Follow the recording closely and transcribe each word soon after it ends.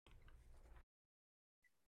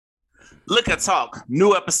Liquor Talk,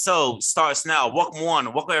 new episode starts now. Welcome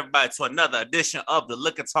everybody to another edition of the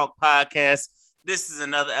Liquor Talk podcast. This is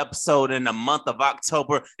another episode in the month of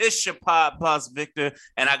October. It's your pod boss Victor,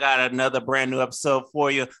 and I got another brand new episode for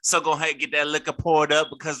you. So go ahead and get that liquor poured up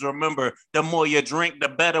because remember, the more you drink, the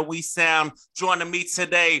better we sound. Joining me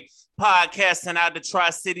today, podcasting out the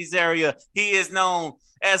Tri-Cities area, he is known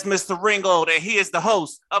as Mr. Ringold, and he is the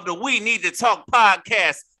host of the We Need to Talk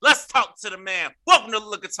podcast. Let's talk to the man. Welcome to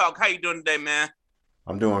Liquor Talk. How you doing today, man?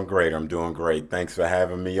 I'm doing great. I'm doing great. Thanks for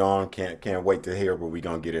having me on. Can't wait to hear what we're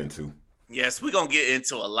gonna get into. Yes, we're gonna get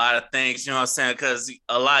into a lot of things, you know what I'm saying? Because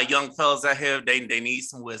a lot of young fellas out here, they need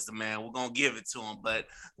some wisdom, man. We're gonna give it to them. But I'm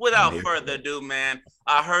without here further for it. ado, man,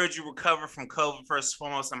 I heard you recovered from COVID first and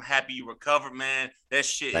foremost. I'm happy you recovered, man. That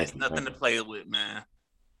shit is Thank you. nothing Thank to you. play with, man.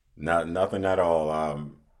 Nothing at all.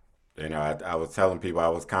 I was telling people I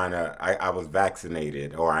was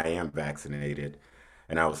vaccinated or I am vaccinated,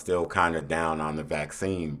 and I was still kind of down on the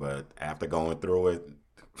vaccine. But after going through it,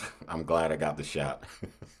 I'm glad I got the shot.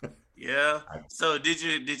 Yeah. So did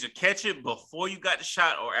you catch it before you got the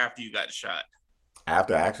shot or after you got the shot?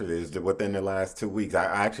 After actually, it's within the last 2 weeks.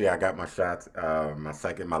 I got my shots,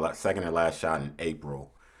 second and last shot in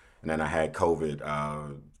April, and then I had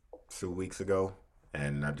COVID 2 weeks ago,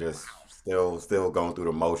 and I just still going through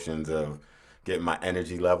the motions of getting my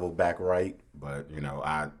energy level back right. But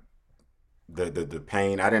the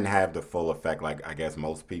pain, I didn't have the full effect like I guess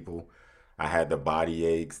most people. I had the body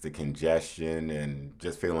aches, the congestion, and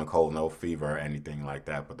just feeling cold, no fever or anything like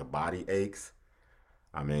that. But the body aches,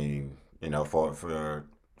 I mean, for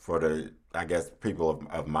the I guess people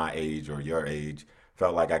of my age or your age,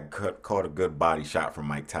 felt like caught a good body shot from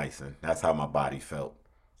Mike Tyson. That's how my body felt.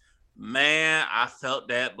 Man, I felt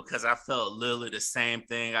that because I felt literally the same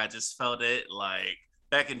thing. I just felt it like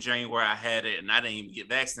back in January I had it and I didn't even get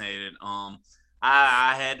vaccinated.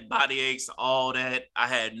 I had body aches, all that. I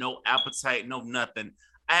had no appetite, no nothing.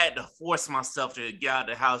 I had to force myself to get out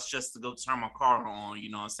of the house just to go turn my car on, you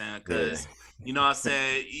know what I'm saying? Yeah, Because you know what I'm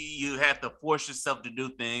saying, you have to force yourself to do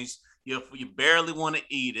things. You barely want to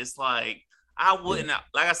eat. It's like I yeah, wouldn't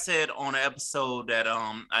like I said on the episode that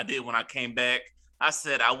I did when I came back. I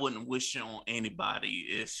said I wouldn't wish it on anybody.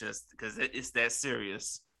 It's just because it's that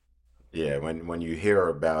serious. yeah. When you hear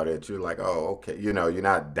about it, you're like, oh, okay. You're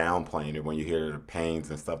not downplaying it when you hear the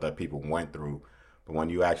pains and stuff that people went through, but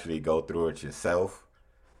when you actually go through it yourself,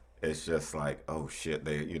 it's just like, oh shit.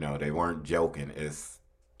 They weren't joking.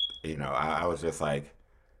 I was just like,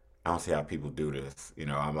 I don't see how people do this.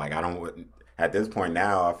 I'm like, I don't. At this point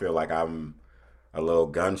now, I feel like I'm a little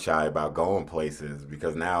gun shy about going places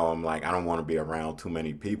because now I'm like, I don't want to be around too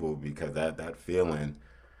many people because that feeling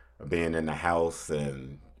of being in the house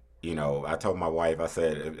and I told my wife, I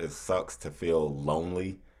said it sucks to feel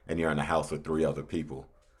lonely and you're in the house with three other people.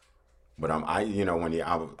 But when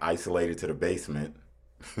I'm isolated to the basement,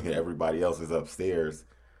 everybody else is upstairs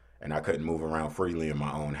and I couldn't move around freely in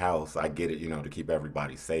my own house. I get it, to keep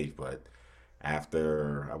everybody safe, but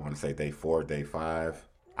after I want to say day 4, day 5,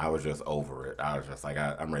 I was just over it. I was just like,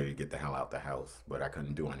 I'm ready to get the hell out the house, but I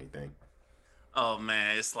couldn't do anything. Oh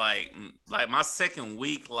man, it's like my second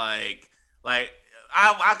week, like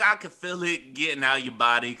I could feel it getting out of your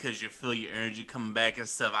body because you feel your energy coming back and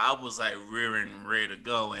stuff. I was like rearing and ready to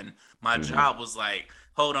go, and my Hmm. job was like,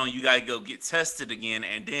 hold on, you gotta go get tested again.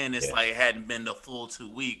 And then it's Yeah. like it hadn't been the full 2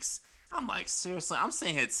 weeks. I'm like, seriously, I'm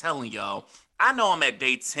sitting here telling y'all, I know I'm at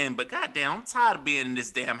day 10, but goddamn, I'm tired of being in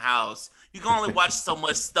this damn house. You can only watch so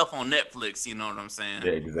much stuff on Netflix, you know what I'm saying?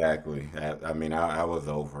 Yeah, exactly. I mean, I was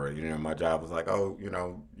over it. My job was like, oh,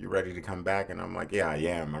 you ready to come back? And I'm like, yeah, I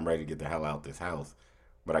am. I'm ready to get the hell out this house.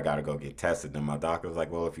 But I got to go get tested. And my doctor was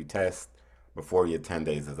like, well, if you test before your 10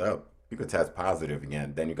 days is up, you could test positive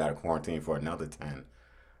again. Then you got to quarantine for another 10.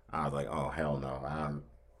 I was like, oh, hell no.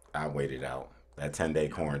 I waited out. That 10-day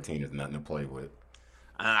quarantine is nothing to play with.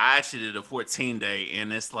 I actually did a 14-day,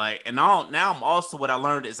 and it's like, and all now I'm also what I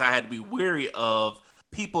learned is I had to be wary of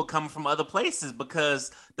people coming from other places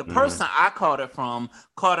because the Hmm. person I caught it from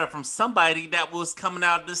somebody that was coming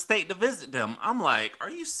out of the state to visit them. I'm like,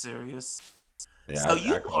 are you serious? So Yeah, I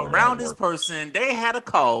you caught were it at around this work. person, they had a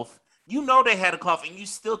cough, you know they had a cough, and you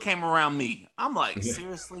still came around me. I'm like,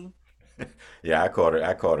 seriously? Yeah, I caught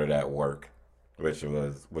it at work, which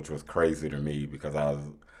was crazy to me because I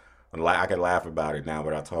could laugh about it now,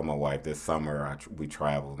 but I told my wife this summer we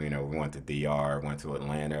traveled. We went to DR, went to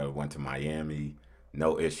Atlanta, went to Miami,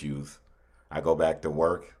 no issues. I go back to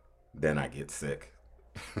work, then I get sick.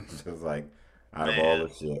 Just like out of all Man,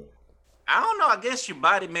 the shit. I don't know. I guess your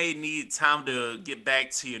body may need time to get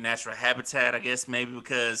back to your natural habitat. I guess maybe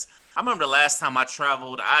because I remember the last time I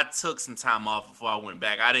traveled, I took some time off before I went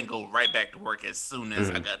back. I didn't go right back to work as soon as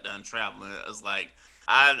I Mhm. got done traveling. It was like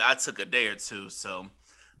I took a day or two. So,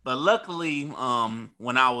 but luckily,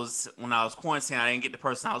 when I was quarantined, I didn't get the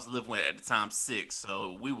person I was living with at the time sick,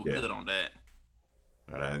 so we were Yeah, good on that.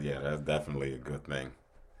 yeah, that's definitely a good thing.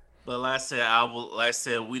 But like I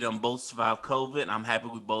said, we done both survived COVID, and I'm happy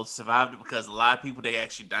we both survived it because a lot of people they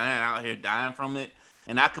actually dying out here dying from it,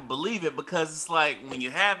 and I could believe it because it's like when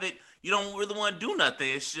you have it, you don't really want to do nothing.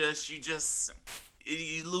 It's just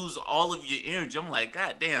you lose all of your energy. I'm like,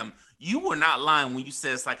 God damn, you were not lying when you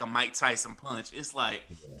said it's like a Mike Tyson punch. It's like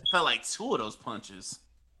it felt like two of those punches.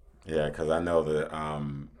 Yeah, because I know the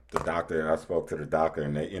doctor. I spoke to the doctor,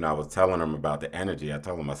 and I was telling him about the energy. I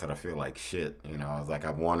told him, I said, I feel like shit. I was like,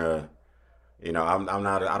 I want to. I'm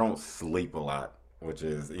not. I don't sleep a lot, which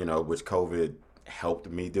is which COVID helped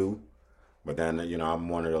me do. But then I'm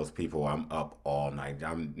one of those people. I'm up all night.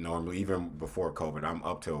 I'm normally even before COVID. I'm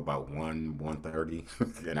up till about 1:30,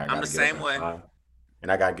 and I I'm got the to get up same at way. 5.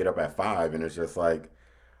 And I got to get up at 5, and it's just like.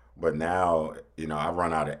 But now, I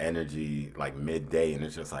run out of energy like midday, and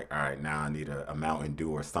it's just like, all right, now I need a Mountain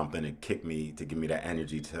Dew or something to kick me to give me that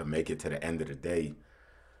energy to make it to the end of the day.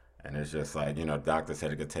 And it's just like, doctor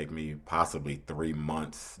said it could take me possibly 3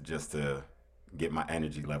 months just to get my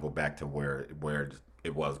energy level back to where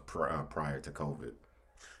it was prior to COVID.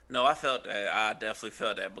 No, I felt that. I definitely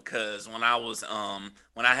felt that because when I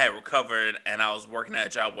had recovered and I was working at a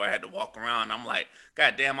job where I had to walk around, I'm like,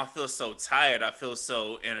 God damn, I feel so tired. I feel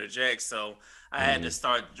so energetic. So I had to Hmm.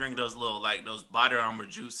 start drinking those little like those body armor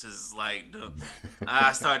juices.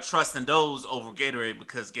 I started trusting those over Gatorade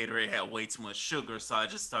because Gatorade had way too much sugar. So I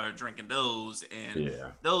just started drinking those, and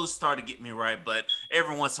Yeah, those started to get me right. But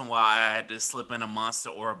every once in a while, I had to slip in a Monster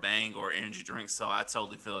or a Bang or energy drink. So I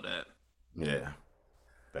totally feel that. yeah,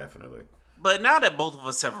 definitely. But now that both of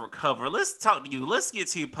us have recovered, let's talk to you. Let's get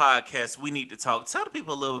to your podcast. We need to talk. Tell the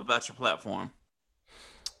people a little bit about your platform.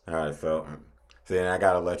 All right, so see, and I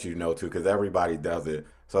gotta let you know too, because everybody does it.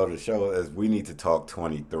 So the show is we need to talk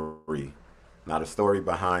 23. Now the story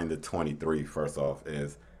behind the 23, first off,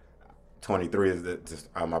 is 23 is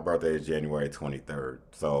my birthday is January 23rd.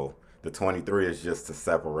 So the 23 is just to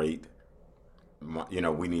separate.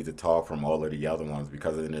 We need to talk from all of the other ones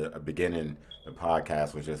because in the beginning, the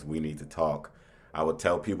podcast was just we need to talk. I would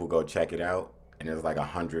tell people go check it out, and there's like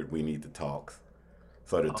 100 we need to talks.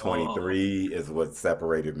 So the Oh, 23 is what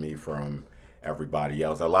separated me from everybody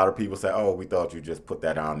else. A lot of people say, "Oh, we thought you just put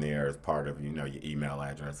that on there as part of your email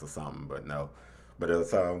address or something," but no. But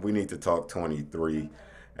it's we need to talk 23,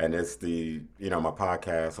 and it's my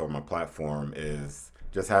podcast or my platform is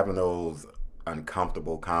just having those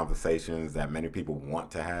uncomfortable conversations that many people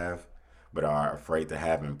want to have but are afraid to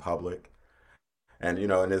have in public. And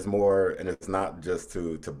it's more, and it's not just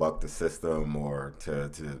to buck the system or to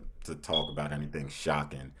talk about anything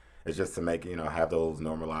shocking. It's just to make have those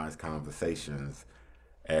normalized conversations.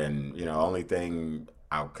 And only thing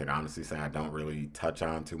I could honestly say I don't really touch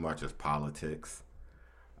on too much is politics.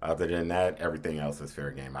 Other than that, everything else is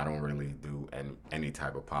fair game. I don't really do any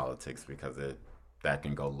type of politics because that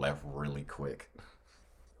can go left really quick.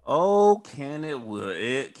 oh, can it will.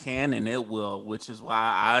 It can and it will, which is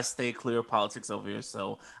why I stay clear of politics over here.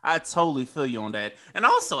 So I totally feel you on that. And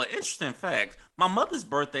also, an interesting fact my mother's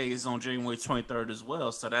birthday is on January 23rd as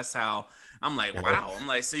well. So that's how I'm like, wow. I'm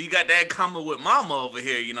like, so you got that common with mama over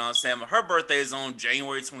here. You know what I'm saying? But her birthday is on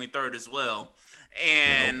January 23rd as well.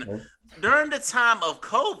 And Okay. during the time of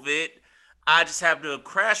COVID, I just happened to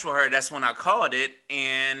crash with her. That's when I called it.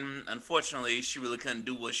 And unfortunately, she really couldn't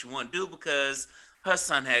do what she wanted to do because her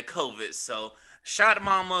son had COVID. So, shout out to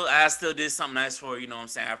mama. I still did something nice for her, you know what I'm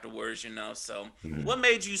saying, afterwards. So, Mhm. what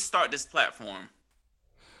made you start this platform?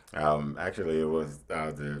 Actually, it was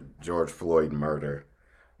the George Floyd murder.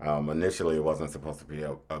 Initially, it wasn't supposed to be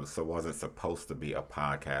so it wasn't supposed to be a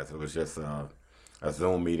podcast. It was just a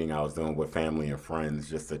Zoom meeting I was doing with family and friends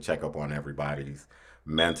just to check up on everybody's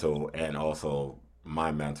mental and also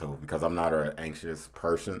my mental because I'm not an anxious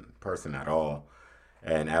person at all.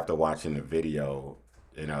 And after watching the video,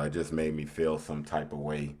 it just made me feel some type of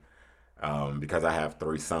way because I have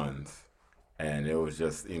 3 sons, and it was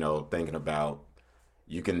just thinking about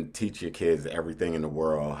you can teach your kids everything in the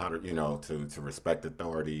world how to to respect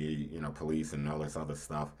authority, police and all this other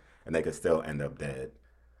stuff, and they could still end up dead.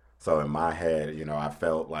 So in my head, I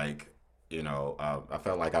felt like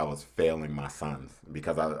I was failing my sons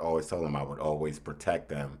because I always told them I would always protect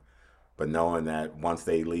them, but knowing that once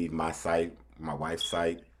they leave my sight, my wife's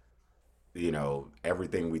sight,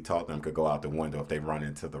 everything we taught them could go out the window if they run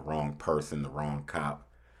into the wrong person, the wrong cop.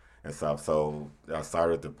 and stuff. So I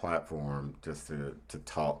started the platform just to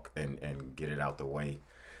talk and get it out the way.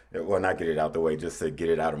 Well, not get it out the way, just to get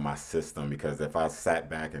it out of my system. Because if I sat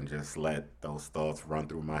back and just let those thoughts run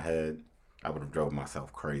through my head, I would have drove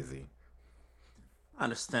myself crazy. I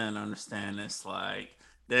understand. It's like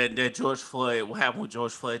that George Floyd, what happened with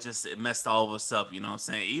George Floyd just it messed all of us up, you know what I'm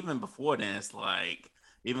saying? Even before then, it's like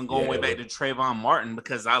even Yeah, going way back to Trayvon Martin,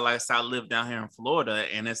 because I like I live down here in Florida,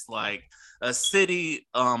 and it's like a city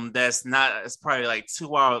that's not it's probably like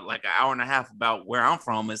 2 hours, like an hour and a half about where I'm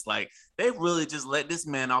from. It's like they really just let this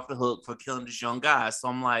man off the hook for killing this young guy. So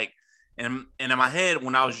I'm like, and in my head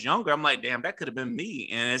when I was younger, I'm like, damn, that could have been me.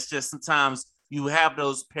 And it's just sometimes you have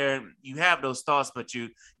those thoughts, but you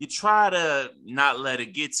try to not let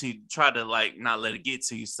it get to you, try to like not let it get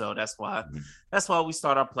to you. So that's why we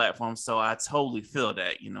start our platform. So I totally feel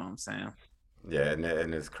that, you know what I'm saying? yeah, and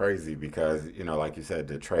it's crazy because like you said,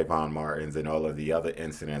 the Trayvon Martins and all of the other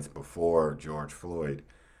incidents before George Floyd,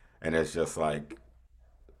 and it's just like,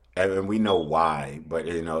 and we know why, but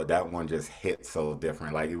that one just hit so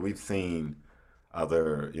different. Like we've seen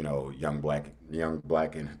other, young black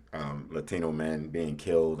and Latino men being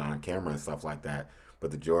killed on camera and stuff like that,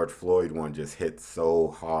 but the George Floyd one just hit so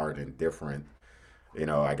hard and different.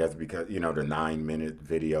 I guess because the 9-minute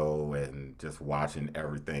video and just watching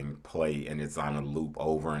everything play, and it's on a loop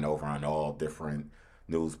over and over on all different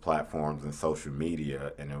news platforms and social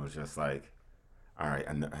media, and it was just like, all right,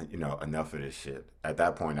 enough of this shit. At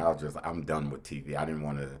that point, I'm done with TV. I didn't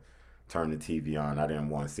want to turn the TV on. I didn't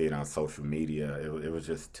want to see it on social media. It was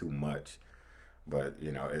just too much. But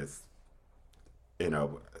you know,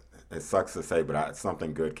 it sucks to say, but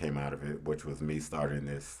something good came out of it, which was me starting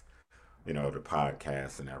this, the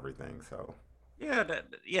podcast and everything. So Yeah,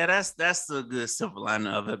 that's the good silver lining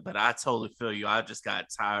of it. But I totally feel you. I just got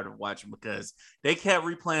tired of watching because they kept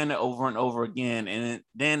replaying it over and over again, and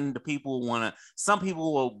then the people want to. Some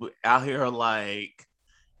people will be out here like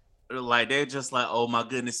they're just like, oh my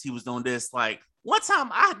goodness, he was doing this. Like one time,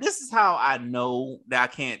 I this is how I know that I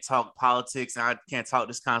can't talk politics and I can't talk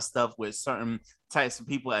this kind of stuff with certain types of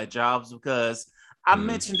people at jobs because I mm,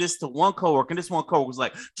 mentioned this to one coworker, and this one coworker was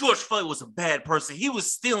like, George Floyd was a bad person. He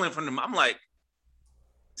was stealing from them. I'm like,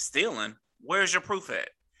 stealing? Where's your proof at?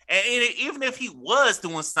 And even if he was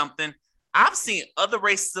doing something, I've seen other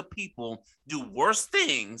races of people do worse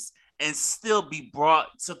things and still be brought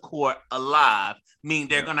to court alive, meaning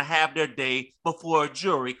they're yeah, gonna have their day before a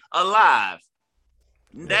jury alive.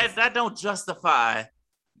 That yes, that don't justify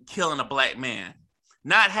killing a black man.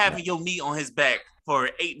 Not no, having your knee on his back for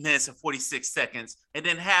 8 minutes and 46 seconds, and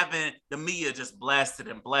then having the media just blasted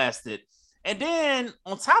and blasted. And then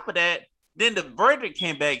on top of that, then the verdict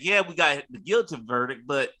came back. Yeah, we got the guilty verdict,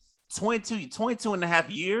 but 22 and a half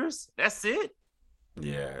years. That's it.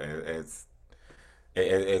 yeah,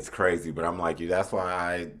 it's crazy. But I'm like you. That's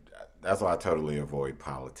why I totally avoid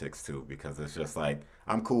politics too, because it's just like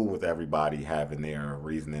I'm cool with everybody having their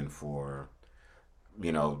reasoning for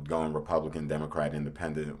going Republican, Democrat,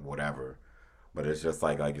 Independent, whatever. But it's just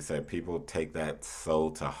like you said, people take that so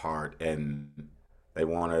to heart, and they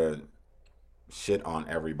want to shit on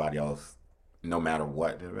everybody else, no matter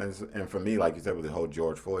what. And for me, like you said, with the whole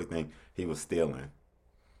George Floyd thing, he was stealing.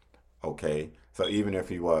 Okay, so even if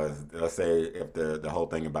he was, let's say, if the whole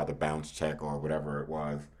thing about the bounce check or whatever it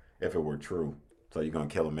was, if it were true, so you're gonna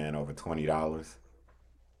kill a man over $20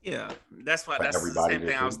 Yeah, that's why for that's the everybody same to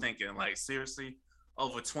thing I was see? thinking. Like seriously,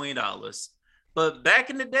 over $20. But back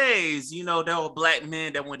in the days, there were black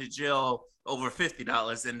men that went to jail over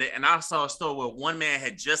 $50, and I saw a story where one man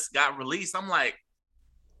had just got released. I'm like,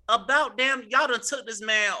 about damn, y'all done took this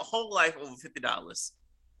man whole life over $50.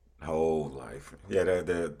 Whole life. Yeah,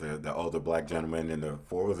 the older black gentleman in the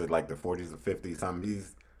four was it like the 40s or 50s something?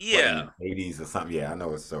 He's what in his Yeah, 80s or something. Yeah, I know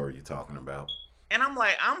what story you're talking about. and I'm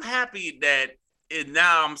like, I'm happy that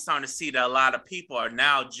now I'm starting to see that a lot of people are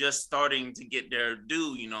now just starting to get their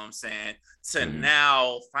due. You know what I'm saying? To Hmm.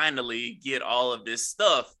 now finally get all of this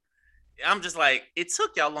stuff. I'm just like, it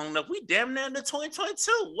took y'all long enough. We damn near into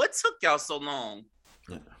 2022. What took y'all so long?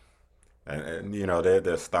 Yeah. And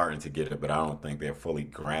they're starting to get it, but I don't think they're fully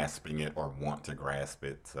grasping it or want to grasp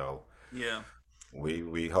it. So Yeah.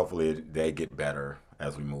 we hopefully they get better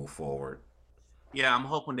as we move forward. Yeah, I'm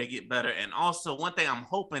hoping they get better. And also, one thing I'm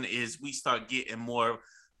hoping is we start getting more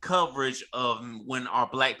coverage of when our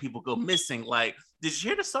black people go missing. Like, did you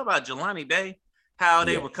hear the stuff about Jelani Day? How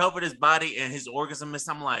they Yeah, recovered his body and his organs are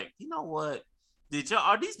missing? I'm like, you know what? Did y'all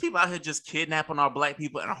are these people out here just kidnapping our black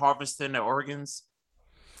people and harvesting their organs?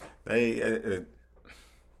 they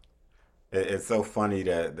it's so funny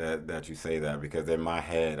that you say that because in my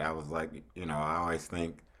head I was like, I always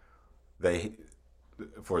think they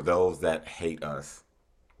for those that hate us,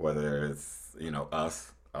 whether it's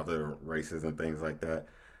us, other races and things like that.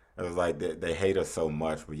 It was like they hate us so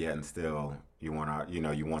much, but yet and still you want our,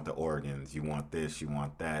 you want the organs, you want this, you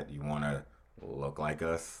want that, you want to look like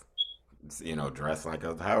us, dress like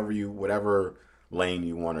us, however whatever lane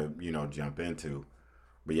you want to, jump into.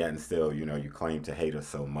 But yet and still, you claim to hate us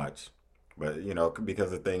so much. But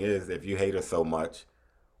because the thing is, if you hate us so much,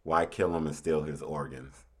 why kill him and steal his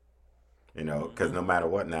organs? Because Mhm. no matter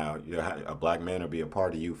what, now a black man will be a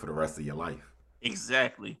part of you for the rest of your life.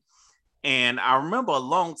 Exactly. And I remember a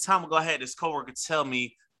long time ago, I had this coworker tell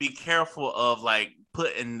me, be careful of like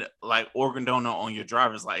putting like organ donor on your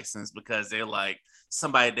driver's license because they're like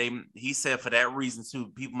somebody he said for that reason too,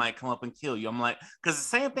 people might come up and kill you. I'm like, because the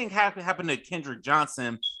same thing happened to Kendrick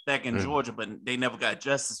Johnson back in Mm. Georgia, but they never got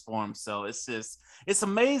justice for him. So it's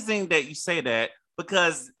amazing that you say that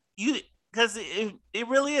because it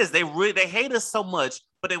really is. They hate us so much,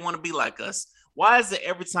 but they want to be like us. Why is it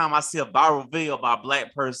every time I see a viral video about a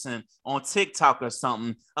black person on TikTok or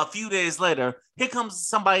something, a few days later, here comes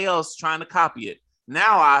somebody else trying to copy it?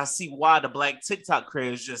 Now I see why the black TikTok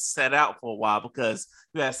craze just set out for a while because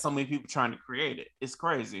you have so many people trying to create it. It's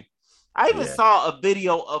crazy. I even Yeah. saw a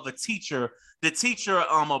video of a teacher, the teacher,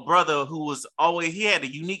 a brother who was always, he had a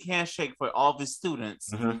unique handshake for all of his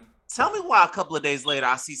students. Hmm. Tell me why a couple of days later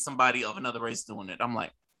I see somebody of another race doing it. I'm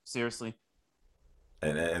like, seriously?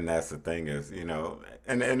 And that's the thing is,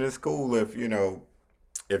 and it's cool if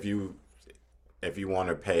if you if you want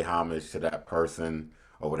to pay homage to that person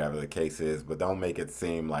or whatever the case is, but don't make it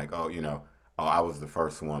seem like, oh, oh, I was the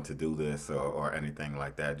first one to do this or anything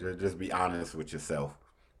like that. Just be honest with yourself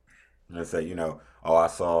and say, oh, I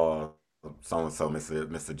saw so and so,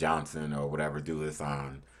 Mr. Johnson or whatever, do this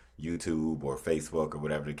on YouTube or Facebook or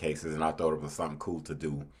whatever the case is, and I thought it was something cool to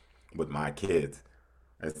do with my kids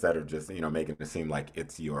instead of just making it seem like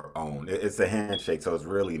it's your own. It's a handshake, so it's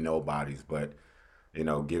really nobody's, but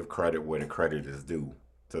give credit where the credit is due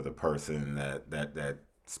to the person that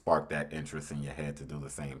sparked that interest in your head to do the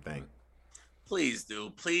same thing. Please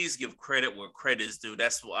do. Please give credit where credit is due.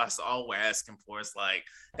 That's all we're asking for. It's like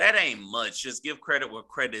that ain't much. Just give credit where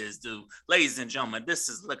credit is due. Ladies and gentlemen, this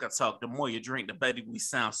is Liquor Talk. The more you drink, the better we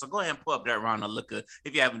sound. So go ahead and pull up that round of liquor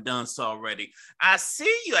if you haven't done so already. I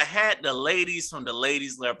see you had the ladies from the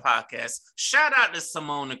Ladies Lair podcast. Shout out to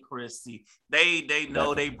Simone and Christy. They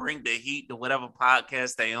know they Definitely. bring the heat to whatever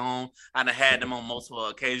podcast they own. I done had them on multiple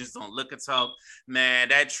occasions on Liquor Talk. Man,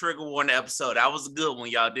 that trigger warning episode, that was a good one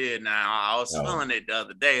y'all did. Now I was Oh, feeling it the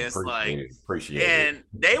other day. It's like, appreciate it. and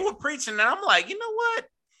they were preaching, and I'm like, you know what?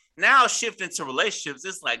 Now shifting to relationships,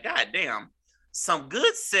 it's like, god damn, some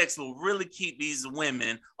good sex will really keep these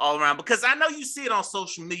women all around. Because I know you see it on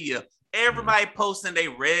social media. Mm. Everybody posting they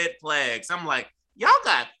red flags. I'm like, y'all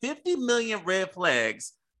got 50 million red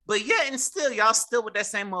flags, but yet and still, y'all still with that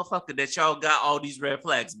same motherfucker that y'all got all these red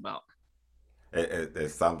flags about.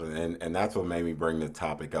 It's something, and that's what made me bring the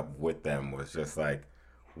topic up with them was just like,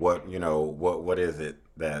 what is it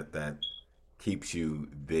that keeps you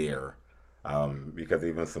there? Because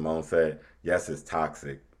even Simone said, yes, it's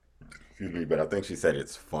toxic. Excuse me, but I think she said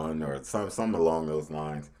it's fun or something along those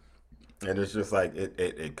lines. And it's just like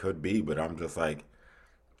it could be, but I'm just like,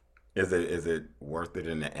 is it worth it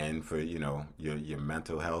in the end for your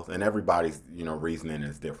mental health? And everybody's reasoning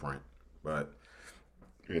is different, but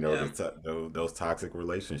Yeah. those toxic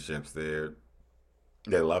relationships, they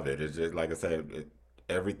love it. It's just like I said,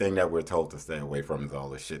 everything that we're told to stay away from is all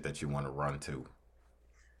the shit that you want to run to.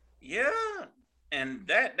 Yeah, and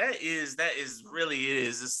that is really it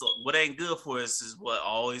is. It's what ain't good for us is what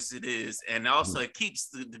always it is, and also it keeps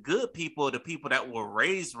the good people, the people that were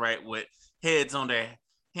raised right with heads on their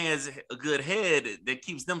hands, a good head that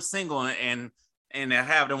keeps them single and they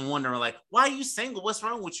have them wondering like, why are you single? What's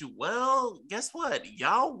wrong with you? Well, guess what?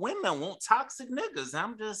 Y'all women want toxic niggas.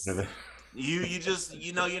 I'm just you just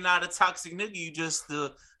you're not a toxic nigga. You just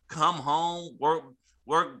come home,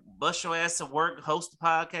 bust your ass at work, host a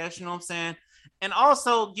podcast, you know what I'm saying? And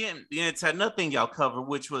also getting into another thing y'all covered,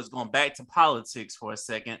 which was going back to politics for a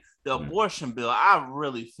second, the abortion bill. I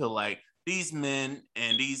really feel like these men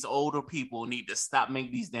and these older people need to stop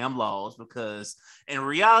making these damn laws because in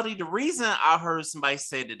reality, the reason I heard somebody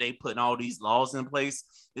say that they putting all these laws in place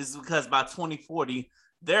is because by 2040,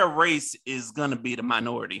 their race is gonna be the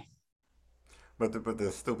minority. But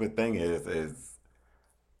the stupid thing is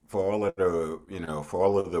for all of the for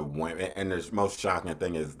all of the women, and the most shocking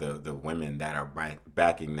thing is the women that are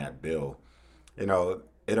backing that bill.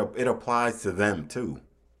 It applies to them too.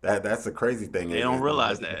 That's the crazy thing They is, don't they're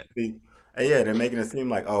realize making it that. seem, yeah, they're making it seem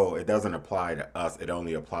like, oh, it doesn't apply to us. It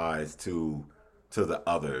only applies to the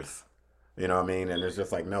others. You know what I mean? And it's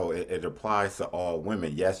just like, no, it applies to all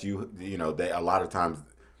women. Yes, you know, they a lot of times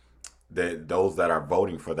those that are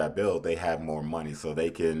voting for that bill, they have more money, so they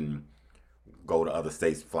can go to other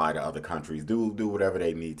states, fly to other countries, do whatever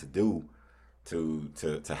they need to do to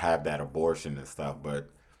have that abortion and stuff. But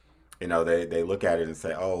you know, they look at it and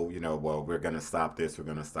say, oh, you know, well, we're gonna stop this, we're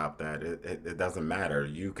gonna stop that. It doesn't matter.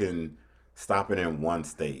 You can stop it in one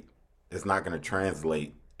state. It's not gonna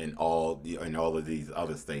translate in all of these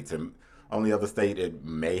other states. And only other state it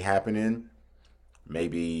may happen in,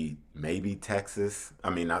 maybe Texas. I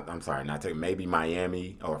mean, not I'm sorry, not Texas. Maybe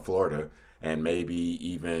Miami or Florida, and maybe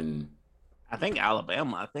even I think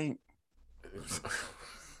Alabama. I think.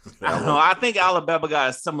 I don't know. Hello. I think Alabama got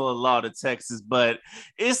a similar law to Texas, but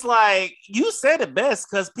it's like you said it best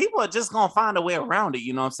because people are just gonna find a way around it.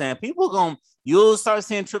 You know what I'm saying? People gonna you'll start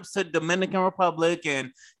seeing trips to Dominican Republic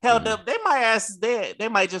and held Mhm. up. They might ask there. They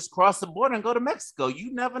might just cross the border and go to Mexico.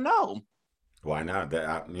 You never know. Why not?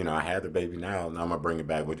 You know, I had the baby now, and I'm gonna bring it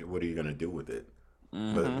back. What are you gonna do with it?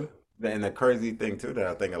 Mm-hmm. And the crazy thing too that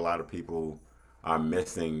I think a lot of people are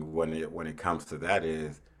missing when it comes to that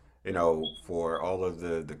is, you know, for all of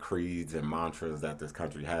the creeds and mantras that this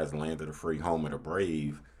country has, land of the free, home of the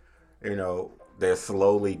brave, you know, they're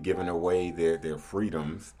slowly giving away their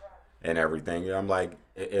freedoms and everything. I'm like,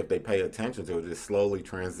 if they pay attention to it, it's slowly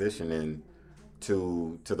transitioning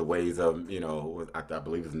to the ways of, you know, I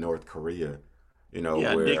believe it's North Korea, you know,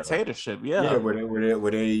 Yeah, where dictatorship. yeah, Yeah.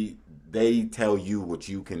 where they tell you what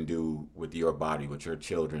you can do with your body, with your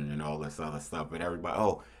children, and all this other stuff. But everybody,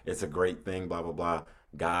 oh, it's a great thing, blah blah blah.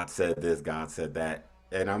 God said this, God said that,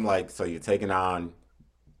 and I'm like, so you're taking on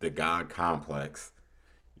the God complex,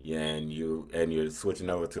 and you're switching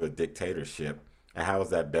over to a dictatorship. And how is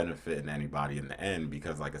that benefiting anybody in the end?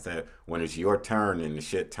 Because, like I said, when it's your turn and the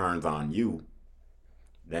shit turns on you,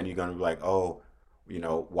 then you're gonna be like, oh, you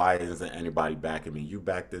know, why isn't anybody backing me? You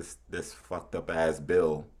back this fucked up ass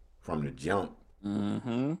bill from the jump,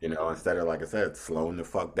 Mm-hmm. you know, instead of like I said, slowing the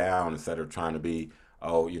fuck down, instead of trying to be,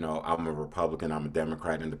 oh, you know, I'm a Republican, I'm a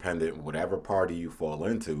Democrat, Independent, whatever party you fall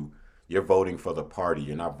into, you're voting for the party.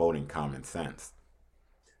 You're not voting common sense.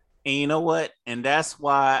 And you know what? And that's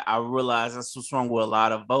why I realize that's what's wrong with a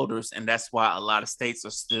lot of voters. And that's why a lot of states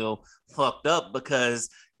are still fucked up because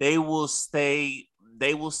they will stay,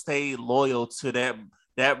 they will stay loyal to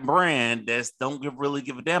that brand that's don't really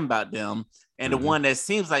give a damn about them. And the Hmm. one that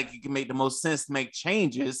seems like it can make the most sense to make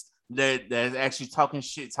changes that's actually talking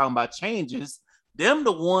shit, talking about changes, them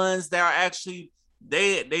the ones that are actually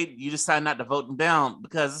they you decide not to vote them down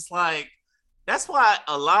because it's like that's why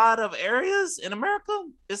a lot of areas in America,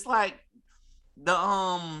 it's like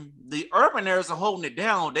the urban areas are holding it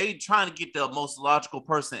down. They trying to get the most logical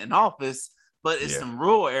person in office, but it's Yeah. some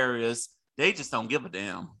rural areas, they just don't give a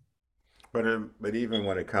damn. But even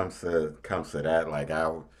when it comes to that, like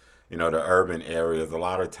I, you know, the urban areas, a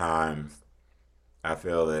lot of times I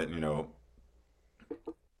feel that, you know,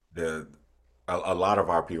 the a lot of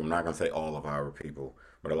our people, I'm not gonna say all of our people,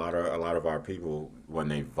 but a lot of our people when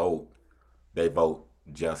they vote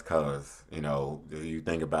just cause. You know, you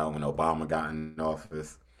think about when Obama got in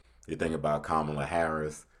office, you think about Kamala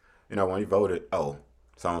Harris. You know, when he voted, oh,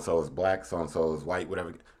 so and so is black, so and so is white,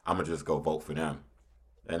 whatever. I'm gonna just go vote for them.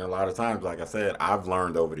 And a lot of times, like I said, I've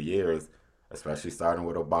learned over the years, especially starting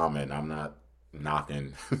with Obama, and I'm not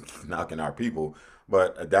knocking knocking our people,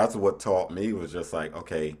 but that's what taught me was just like,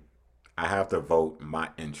 okay, I have to vote my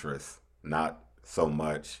interests, not so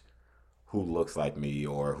much who looks like me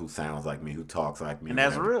or who sounds like me, who talks like me, And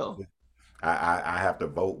that's whatever. real. I have to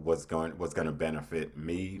vote what's going to benefit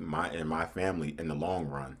me, my and my family in the long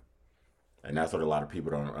run. And that's what a lot of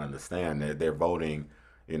people don't understand. They're voting,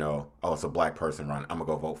 you know, oh, it's a black person run. I'm gonna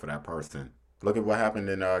go vote for that person. Look at what happened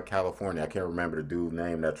in California. I can't remember the dude's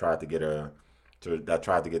name that tried to get that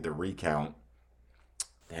tried to get the recount.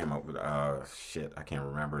 Damn, shit, I can't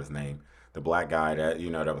remember his name. The black guy that you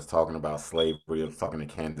know that was talking about slavery, was talking to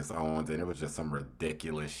Candace Owens, and it was just some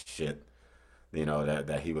ridiculous shit. You know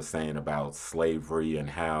that he was saying about slavery and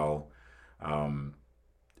how um,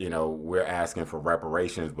 you know, we're asking for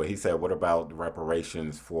reparations, but he said, "What about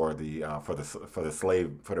reparations for the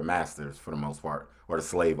slave for the masters for the most part, or the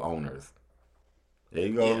slave owners?" There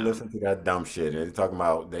you go. Yeah. Listen to that dumb shit. And they're talking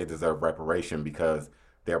about they deserve reparation because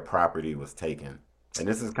their property was taken, and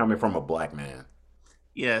this is coming from a black man.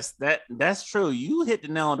 Yes, that's true. You hit the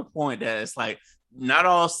nail on the point that it's like not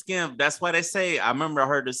all skin. That's why they say. I remember I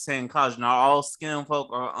heard this saying in college. Not all skin folk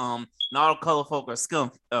are not all color folk are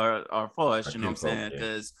skin or for us. Our You know what I'm kinfolk, saying? yeah.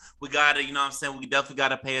 Because we gotta, you know what I'm saying. We definitely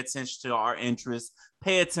gotta pay attention to our interests.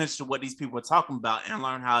 Pay attention to what these people are talking about and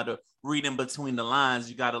learn how to read in between the lines.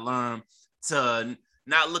 You got to learn to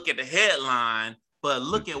not look at the headline, but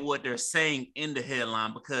look at what they're saying in the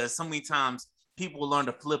headline, because so many times people learn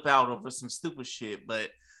to flip out over some stupid shit.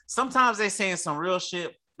 But sometimes they're saying some real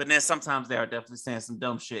shit, but then sometimes they are definitely saying some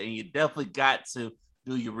dumb shit, and you definitely got to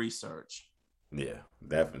do your research. Yeah,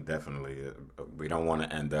 definitely. We don't want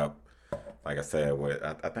to end up, like I said, with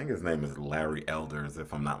I think his name is Larry Elders,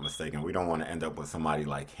 if I'm not mistaken. We don't want to end up with somebody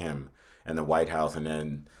like him in the White House, and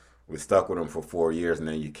then we're stuck with him for 4 years, and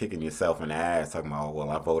then you're kicking yourself in the ass talking about, oh, well,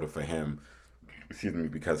 I voted for him, excuse me,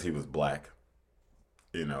 because he was black.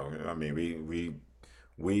 I mean,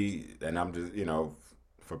 and I'm just,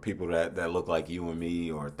 for people that look like you and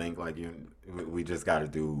me or think like you, we just got to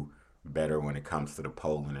do better when it comes to the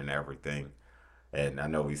polling and everything. And I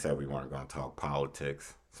know we said we weren't going to talk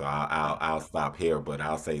politics, so I'll stop here. But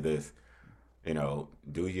I'll say this: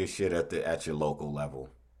 do your shit at your local level.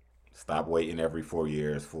 Stop waiting every 4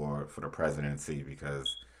 years for the presidency,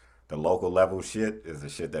 because the local level shit is the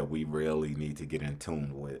shit that we really need to get in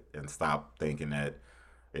tune with, and stop thinking that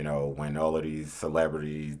when all of these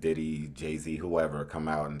celebrities, Diddy, Jay Z, whoever, come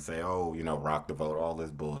out and say, oh, rock the vote, all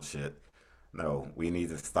this bullshit. No, we need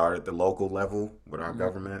to start at the local level with our Mhm.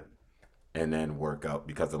 government and then work up,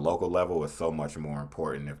 because the local level is so much more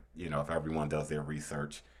important if if everyone does their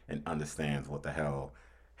research and understands what the hell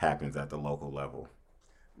happens at the local level.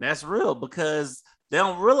 That's real, because they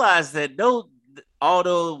don't realize that though,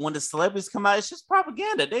 although when the celebrities come out, it's just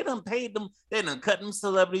propaganda. They done paid them, they done cut them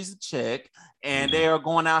celebrities a check, and they Hmm. are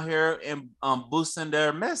going out here and boosting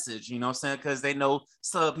their message, you know what I'm saying? Because they know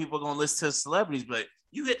some people are gonna listen to celebrities, but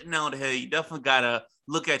you get to know the hell, you definitely gotta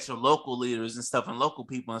look at your local leaders and stuff and local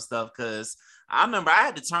people and stuff. Cause I remember I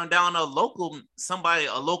had to turn down a local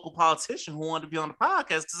politician who wanted to be on the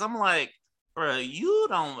podcast, because I'm like, bro, you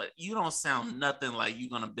don't sound nothing like you're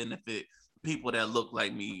gonna benefit people that look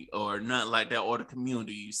like me or nothing like that, or the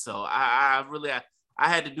community. So I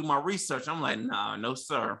had to do my research. I'm like, nah, no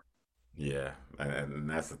sir. Yeah, and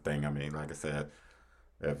that's the thing. I mean, like I said,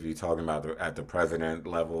 if you're talking about at the president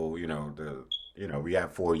level, we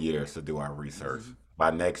have 4 years to do our research. Mhm. By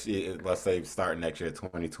next year, let's say start next year,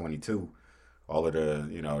 2022, all of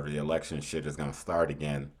the election shit is gonna start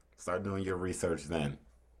again. Start doing your research then.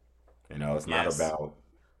 It's not Yes,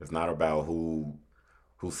 about who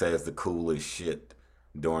says the coolest shit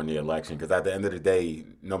during the election. Because at the end of the day,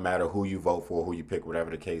 no matter who you vote for, who you pick,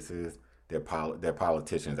 whatever the case is, they're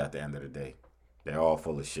politicians at the end of the day. They're all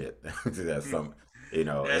full of shit. That's some,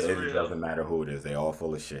 that's it real. doesn't matter who it is. They're all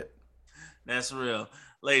full of shit. That's real.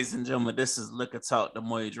 Ladies and gentlemen, this is Liquor Talk. The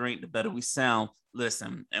more you drink, the better we sound.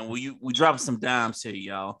 Listen, and we drop some dimes here,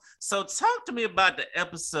 y'all. So talk to me about the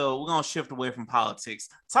episode. We're gonna shift away from politics.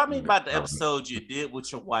 Talk to me about the episode you did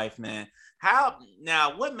with your wife, man. How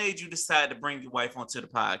now? What made you decide to bring your wife onto the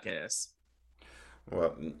podcast?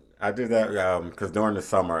 Well, I did that because during the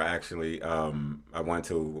summer, actually, when I went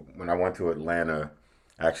to Atlanta,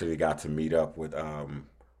 I actually got to meet up with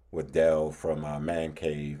Dell from Man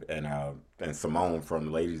Cave and Simone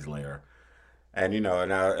from Ladies Lair. And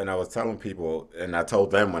and I was telling people, and I told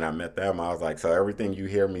them when I met them, I was like, so everything you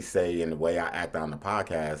hear me say and the way I act on the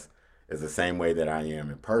podcast is the same way that I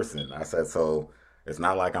am in person. I said, so it's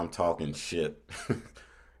not like I'm talking shit,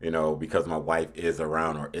 because my wife is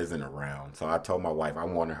around or isn't around. So I told my wife I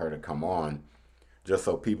wanted her to come on just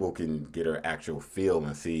so people can get her actual feel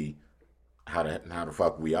and see how the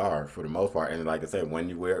fuck we are for the most part. And like I said, when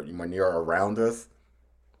you're around us,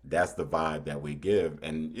 that's the vibe that we give.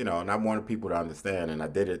 And and I wanted people to understand, and I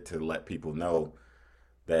did it to let people know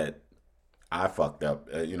that I fucked up,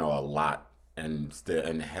 a lot, and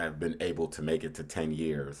have been able to make it to 10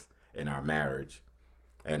 years in our marriage.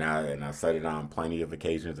 And I said it on plenty of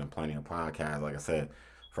occasions and plenty of podcasts. Like I said,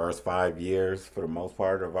 first 5 years for the most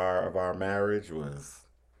part of our marriage was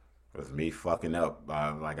me fucking up.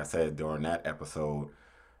 Like I said during that episode,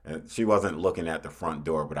 and she wasn't looking at the front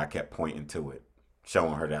door, but I kept pointing to it,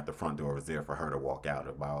 showing her that the front door was there for her to walk out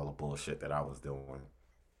about all the bullshit that I was doing.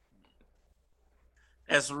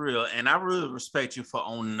 That's real. And I really respect you for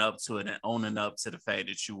owning up to it and owning up to the fact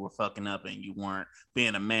that you were fucking up and you weren't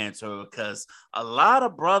being a man to her. Because a lot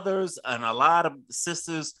of brothers and a lot of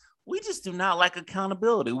sisters, we just do not like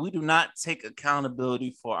accountability. We do not take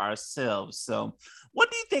accountability for ourselves. So,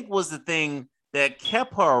 what do you think was the thing that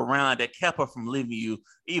kept her around, that kept her from leaving you,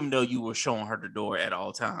 even though you were showing her the door at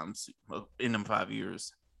all times in them 5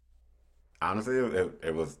 years? Honestly,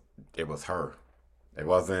 it was her. It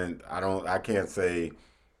wasn't. I can't say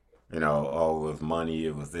oh, it was money,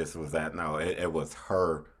 it was this, it was that. No, it was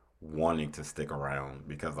her wanting to stick around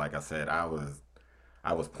because, like I said, I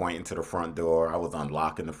was pointing to the front door, I was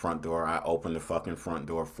unlocking the front door, I opened the fucking front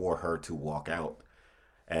door for her to walk out,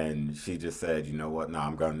 and she just said, you know what? No,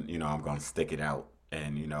 I'm gonna stick it out,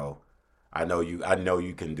 and I know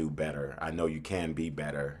you can do better. I know you can be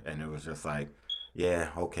better, and it was just like, yeah,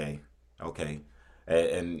 okay, okay,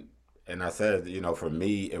 and and I said, for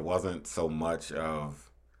me, it wasn't so much of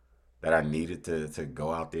that I needed to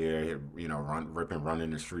go out there, rip and run in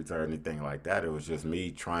the streets or anything like that. It was just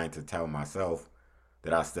me trying to tell myself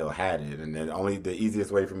that I still had it. And then only the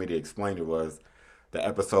easiest way for me to explain it was the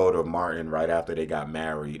episode of Martin right after they got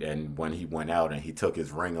married, and when he went out and he took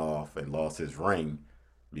his ring off and lost his ring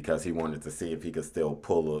because he wanted to see if he could still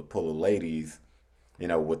pull the ladies,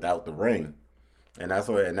 without the ring. And that's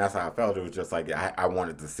how I felt. It was just like I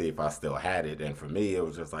wanted to see if I still had it. And for me, it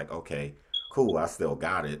was just like, okay, cool, I still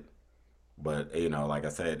got it. But like I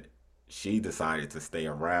said, she decided to stay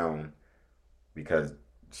around because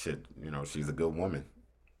shit, she's a good woman.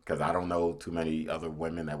 Because I don't know too many other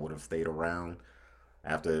women that would have stayed around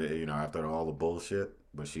after all the bullshit.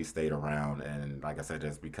 But she stayed around, and like I said,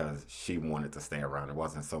 just because she wanted to stay around. It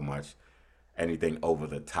wasn't so much anything over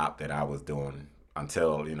the top that I was doing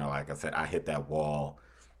until like I said, I hit that wall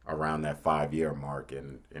around that 5 year mark,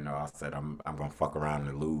 and I said I'm gonna fuck around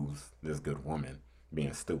and lose this good woman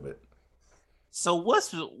being stupid. So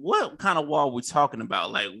what kind of wall we talking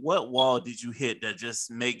about? Like what wall did you hit that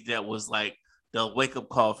just make that was like the wake up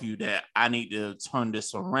call for you that I need to turn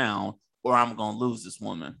this around or I'm gonna lose this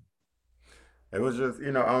woman? It was just,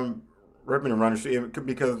 I'm ripping and running shit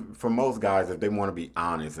because for most guys, if they want to be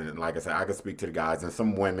honest, and like I said, I can speak to the guys and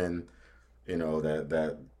some women,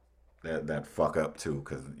 that fuck up too,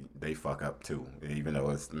 because they fuck up too, even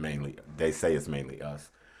though they say it's mainly us.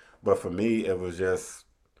 But for me, it was just,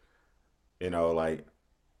 like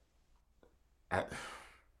I,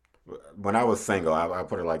 when I was single, I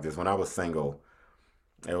put it like this: when I was single,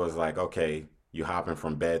 it was like, okay, you hopping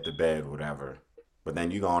from bed to bed, whatever. But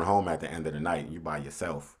then you going home at the end of the night, and you by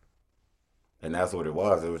yourself. And that's what it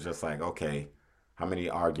was. It was just like, okay, how many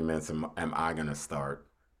arguments am I gonna start,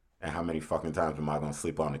 and how many fucking times am I gonna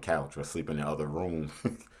sleep on the couch or sleep in the other room,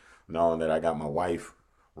 knowing that I got my wife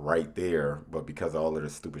right there, but because of all of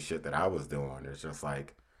the stupid shit that I was doing, it's just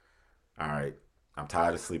like, all right, I'm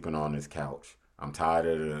tired of sleeping on this couch. I'm tired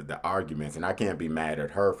of the arguments, and I can't be mad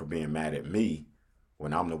at her for being mad at me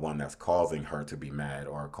when I'm the one that's causing her to be mad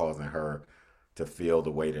or causing her to feel the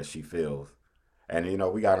way that she feels. And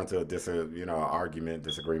we got into a argument,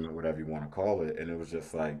 disagreement, whatever you want to call it, and it was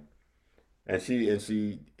just like, and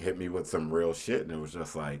she hit me with some real shit, and it was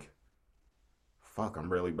just like, fuck,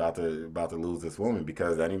 I'm really about to lose this woman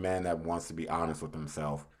because any man that wants to be honest with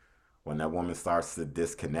himself, when that woman starts to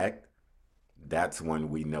disconnect, that's when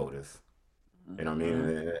we notice. You know what I mean?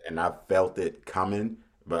 Mhm. And I felt it coming,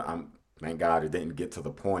 but thank God it didn't get to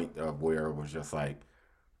the point of where it was just like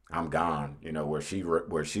I'm gone. Where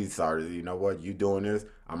she started. You know what? You doing this?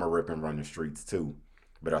 I'm gonna rip and run the streets too.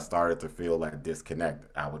 But I started to feel that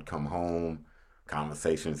disconnect. I would come home,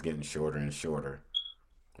 conversations getting shorter and shorter.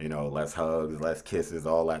 Less hugs, less kisses,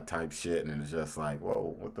 all that type shit, and it's just like,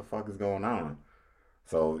 whoa, what the fuck is going on?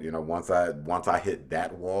 So once I hit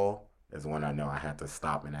that wall is when I know I had to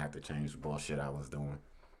stop and I had to change the bullshit I was doing.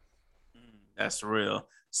 That's real.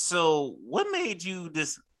 So, what made you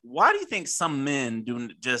this? Why do you think some men do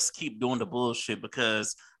just keep doing the bullshit?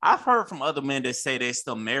 Because I've heard from other men that say they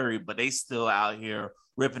still married, but they still out here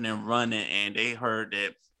ripping and running, and they heard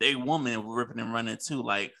that they woman ripping and running too.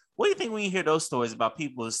 Like, what do you think when you hear those stories about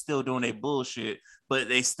people still doing their bullshit, but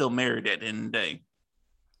they still married at the end of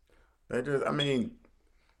the day? I mean,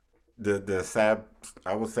 the sad,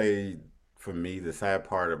 I would say for me, the sad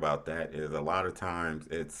part about that is a lot of times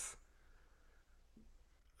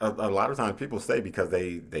a lot of times people stay because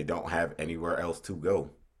they don't have anywhere else to go.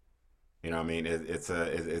 You know what I mean?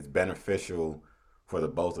 It's beneficial for the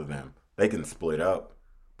both of them. They can split up,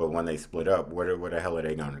 but when they split up, where the hell are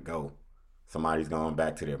they gonna go? Somebody's going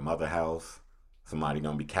back to their mother house. Somebody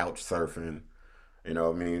gonna be couch surfing. You know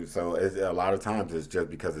what I mean? So a lot of times it's just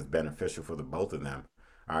because it's beneficial for the both of them.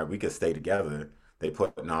 All right, we could stay together. They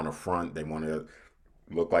putting on a front. They want to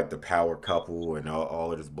look like the power couple and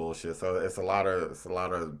all of this bullshit. So it's a lot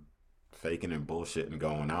of faking and bullshitting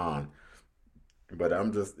going on. But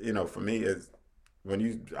I'm just, for me, it's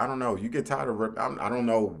when I don't know, you get tired of I don't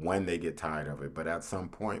know when they get tired of it, but at some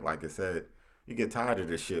point, like I said, you get tired of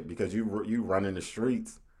this shit because you run in the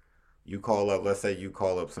streets. You call up, let's say you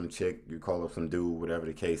call up some chick, you call up some dude, whatever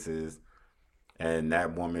the case is, and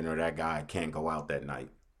that woman or that guy can't go out that night.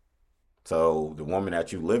 So the woman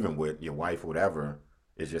that you living with, your wife, whatever,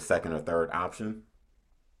 is your second or third option.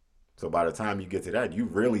 So by the time you get to that, you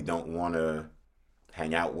really don't want to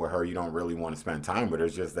hang out with her. You don't really want to spend time with her.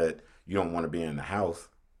 It's just that you don't want to be in the house.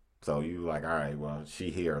 So you like, all right, well,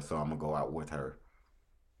 she here, so I'm gonna go out with her.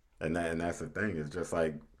 And that's the thing. It's just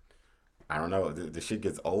like I don't know. The shit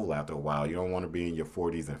gets old after a while. You don't want to be in your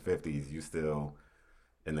 40s and 50s. You still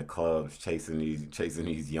in the clubs chasing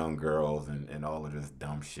these young girls and all of this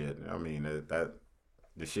dumb shit. I mean, that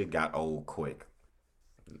the shit got old quick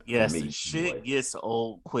for Yes, the me shit anyway. gets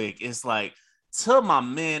old quick. It's like to my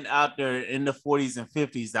men out there in the 40s and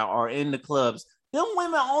 50s that are in the clubs, them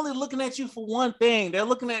women only looking at you for one thing. They're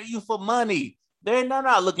looking at you for money. They're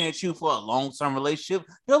not looking at you for a long-term relationship.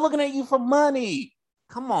 They're looking at you for money.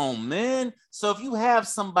 Come on, man. So if you have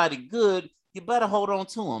somebody good, you better hold on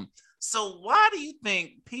to them. So why do you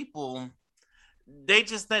think people they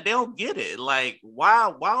just that they don't get it. Like,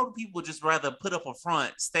 why would people just rather put up a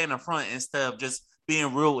front, stand in front instead of just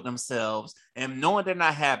being real with themselves and knowing they're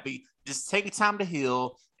not happy, just taking time to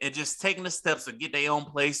heal and just taking the steps to get their own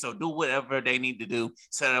place or do whatever they need to do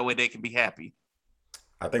so that way they can be happy.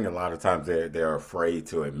 I think a lot of times they're afraid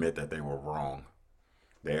to admit that they were wrong.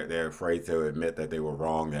 They're afraid to admit that they were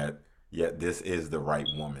wrong. That yet this is the right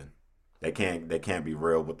woman. They can't be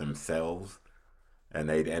real with themselves, and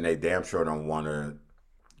they damn sure don't want to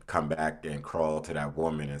come back and crawl to that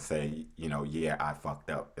woman and say, yeah, I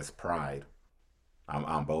fucked up. It's pride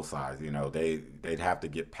on both sides. They'd have to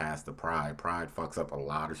get past the pride. Pride fucks up a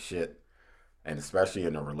lot of shit, and especially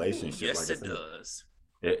in a Ooh, relationship. yes, Like I it said, does.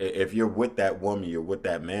 if you're with that woman, you're with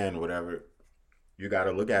that man, whatever. You got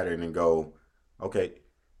to look at it and go, okay,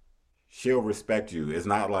 she'll respect you. It's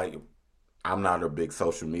not like I'm not a big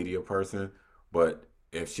social media person, but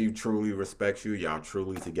if she truly respects you, y'all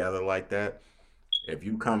truly together like that, if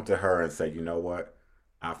you come to her and say, you know what,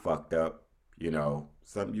 I fucked up,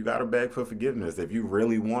 something you gotta beg for forgiveness. If you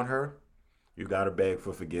really want her, you gotta beg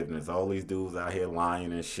for forgiveness. All these dudes out here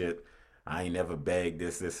lying and shit. I ain't never begged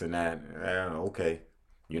this, and that. Okay,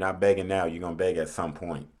 you're not begging now. You're gonna beg at some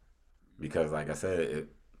point because, like I said,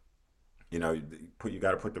 you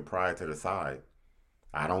got to put the pride to the side.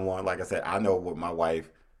 I don't want, like I said, I know what my wife,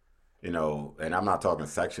 and I'm not talking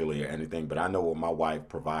sexually or anything, but I know what my wife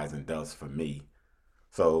provides and does for me.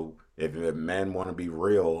 So if the men want to be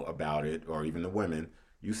real about it, or even the women,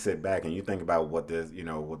 you sit back and you think about what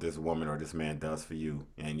this woman or this man does for you,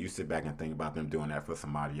 and you sit back and think about them doing that for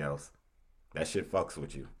somebody else. That shit fucks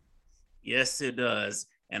with you. Yes, it does.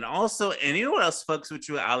 And also, and you know what else fucks with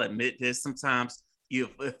you? I'll admit this sometimes.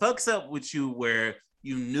 It fucks up with you where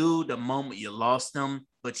you knew the moment you lost them,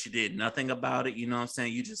 but you did nothing about it. You know what I'm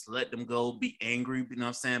saying? You just let them go, be angry, you know what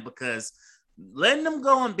I'm saying? Because letting them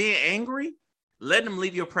go and being angry, letting them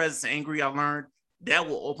leave your presence angry, I learned that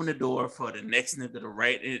will open the door for the next nigga to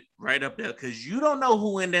write it right up there. Cause you don't know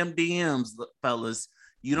who in them DMs, fellas.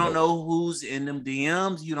 You don't Nope. know who's in them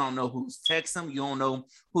DMs. You don't know who's texting them. You don't know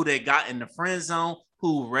who they got in the friend zone,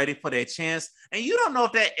 who ready for their chance. And you don't know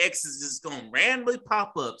if that X is just going to randomly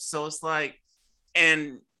pop up. So it's like,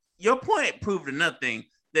 and your point proved another thing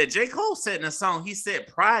that J. Cole said in a song. He said,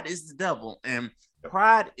 pride is the devil. And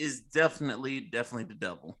pride is definitely the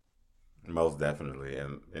devil. Most definitely,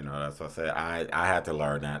 and that's what I said. I had to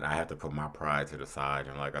learn that. I had to put my pride to the side,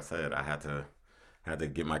 and like I said, I had to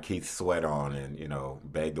get my Keith Sweat on, and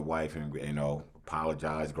beg the wife, and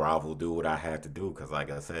apologize, grovel, do what I had to do, because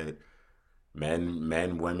like I said,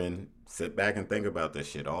 men, women, sit back and think about this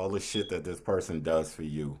shit. All the shit that this person does for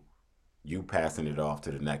you, you passing it off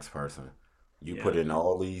to the next person. You put Yeah. in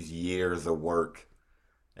all these years of work,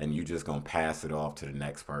 and you just gonna pass it off to the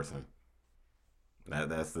next person.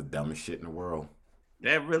 That's the dumbest shit in the world.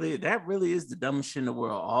 That really is the dumbest shit in the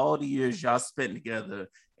world. All the years y'all spent together,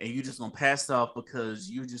 and you just gonna pass it off because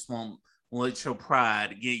you just won't let your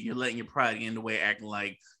pride get. You're letting your pride get in the way, acting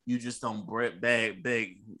like you just don't beg,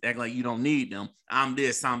 acting like you don't need them. I'm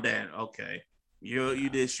this, I'm that. Okay, you Nah.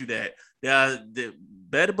 this, you that.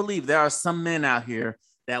 Better believe there are some men out here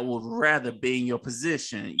that would rather be in your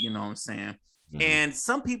position. You know what I'm saying? Hmm. And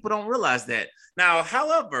some people don't realize that. Now,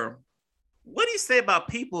 however, what do you say about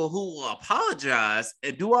people who apologize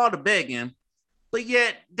and do all the begging, but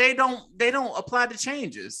yet they don't apply the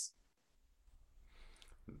changes?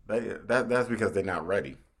 That's because they're not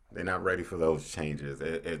ready. They're not ready for those changes.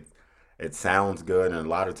 It sounds good, and a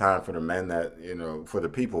lot of time for the men that for the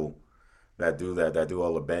people that do that do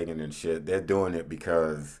all the begging and shit, they're doing it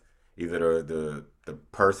because either the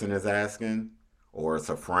person is asking, or it's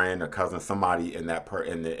a friend, a cousin, somebody in that per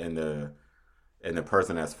in the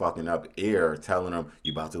person that's fucking up ear telling them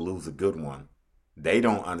you about to lose a good one. They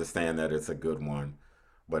don't understand that it's a good one,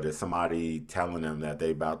 but it's somebody telling them that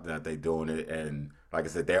they doing it, and like I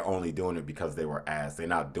said, they're only doing it because they were asked. They're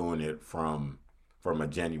not doing it from a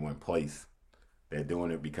genuine place. They're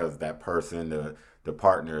doing it because that person, the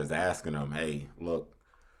partner, is asking them, hey, look,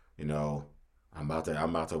 you know, I'm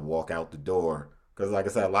about to walk out the door. Because like I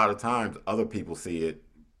said, a lot of times other people see it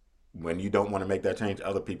when you don't want to make that change.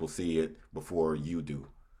 Other people see it before you do.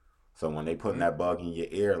 So when they putting that bug in your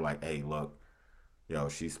ear, like, hey, look,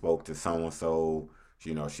 she spoke to so and so.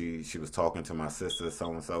 She was talking to my sister,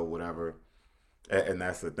 so and so, whatever. And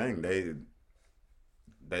that's the thing. They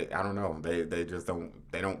I don't know. They just don't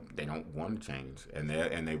want to change, and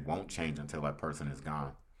they won't change until that person is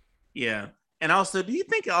gone. Yeah. And also, do you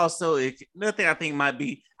think also another thing I think might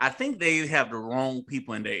be I think they have the wrong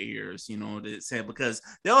people in their ears, that say because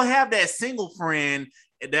they'll have that single friend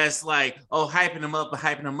that's like, oh, hyping them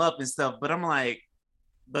up and stuff. But I'm like,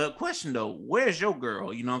 but question though, where's your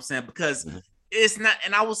girl? You know what I'm saying? Because Mm-hmm. it's not,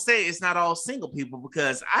 and I will say it's not all single people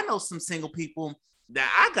because I know some single people that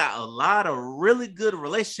I got a lot of really good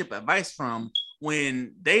relationship advice from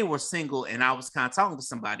when they were single and I was kind of talking to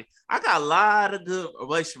somebody. I got a lot of good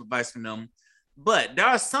relationship advice from them. But there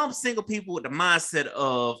are some single people with the mindset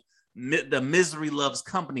of the misery loves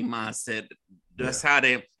company mindset. Yeah. That's how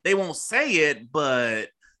they won't say it, but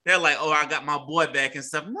they're like, oh, I got my boy back and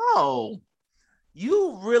stuff. No,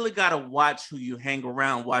 you really got to watch who you hang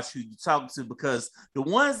around, watch who you talk to, because the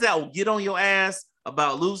ones that will get on your ass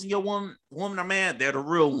about losing your woman or man, they're the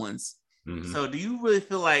real ones. Mm-hmm. So, do you really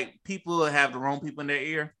feel like people have the wrong people in their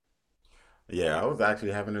ear? Yeah, I was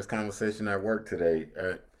actually having this conversation at work today,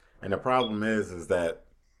 and the problem is that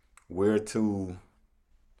we're too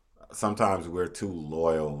sometimes we're too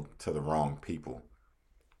loyal to the wrong people.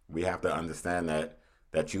 We have to understand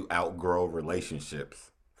that you outgrow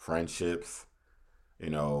relationships, friendships,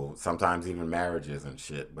 sometimes even marriages and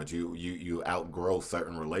shit. But you outgrow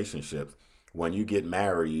certain relationships. When you get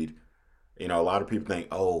married, a lot of people think,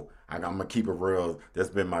 oh, I'm gonna keep it real. This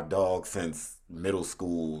has been my dog since middle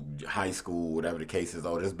school, high school, whatever the case is.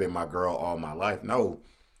 Oh, this has been my girl all my life. No,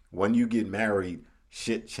 when you get married,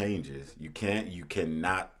 shit changes. You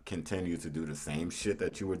cannot continue to do the same shit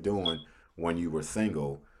that you were doing when you were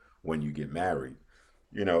single. When you get married,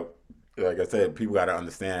 you know, like I said, people got to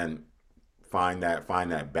understand, find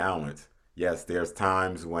that balance. Yes, there's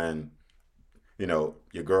times when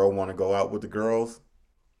your girl want to go out with the girls.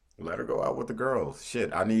 Let her go out with the girls.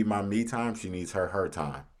 Shit, I need my me time. She needs her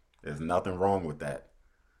time. There's nothing wrong with that.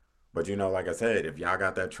 But like I said, if y'all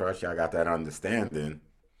got that trust, y'all got that understanding,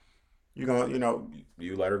 you gonna,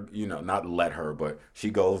 you let her, not let her, but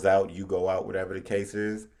she goes out, you go out, whatever the case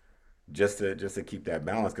is, just to keep that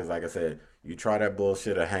balance. Because like I said, you try that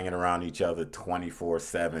bullshit of hanging around each other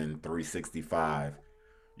 24/7, 365,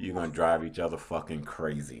 you're gonna drive each other fucking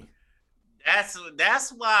crazy. That's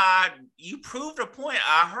why you proved a point.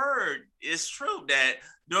 I heard it's true that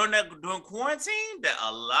during quarantine that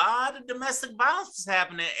a lot of domestic violence was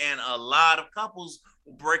happening and a lot of couples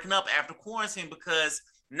were breaking up after quarantine because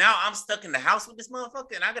now I'm stuck in the house with this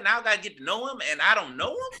motherfucker and I now gotta get to know him and I don't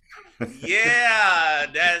know him. Yeah,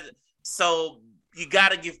 that so you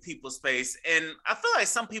gotta give people space. And I feel like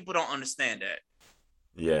some people don't understand that.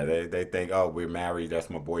 Yeah, they think, oh, we're married. That's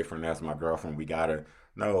my boyfriend. That's my girlfriend. We gotta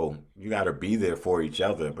no, you gotta be there for each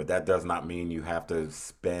other. But that does not mean you have to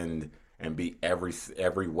spend and be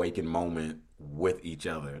every waking moment with each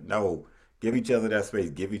other. No, give each other that space.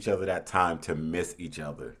 Give each other that time to miss each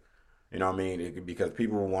other. You know what I mean? Because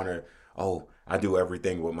people want to, oh, I do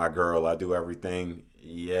everything with my girl. I do everything.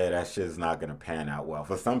 Yeah, that shit's not gonna pan out well.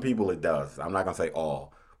 For some people, it does. I'm not gonna say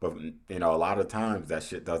all, but a lot of times that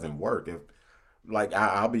shit doesn't work. If like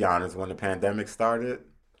I'll be honest, when the pandemic started,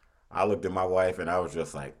 I looked at my wife and I was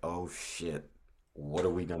just like, "Oh shit, what are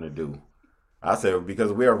we gonna do?" I said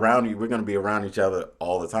because we're gonna be around each other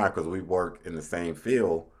all the time because we work in the same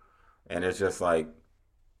field, and it's just like,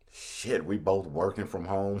 shit, we both working from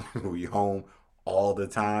home. We home all the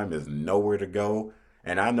time. There's nowhere to go,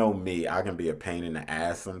 and I know me, I can be a pain in the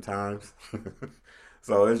ass sometimes.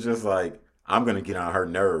 So it's just like I'm gonna get on her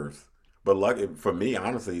nerves. But lucky for me,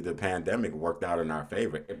 honestly, the pandemic worked out in our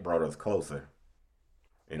favor. It brought us closer.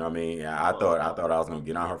 You know what I mean? Yeah, I thought I was gonna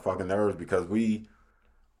get on her fucking nerves because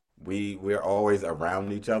we're always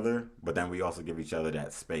around each other, but then we also give each other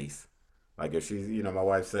that space. Like if she's, my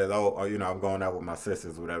wife says, oh, I'm going out with my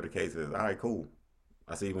sisters, whatever the case is. All right, cool.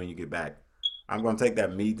 I see you when you get back. I'm gonna take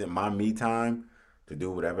my me time to do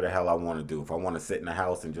whatever the hell I want to do. If I want to sit in the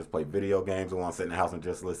house and just play video games, I want to sit in the house and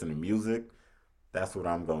just listen to music. That's what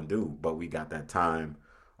I'm gonna do. But we got that time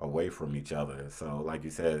away from each other. So, like you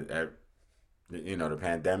said, the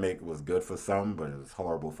pandemic was good for some, but it was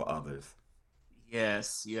horrible for others.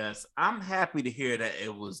 Yes, yes. I'm happy to hear that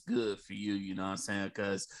it was good for you, you know what I'm saying?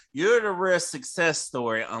 Because you're the rare success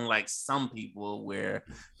story, unlike some people where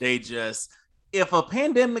they just, if a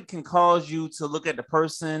pandemic can cause you to look at the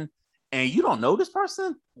person and you don't know this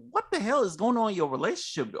person, what the hell is going on in your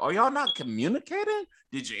relationship? Are y'all not communicating?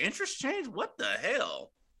 Did your interest change? What the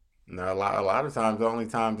hell? No, a lot of times, the only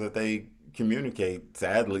times that they communicate,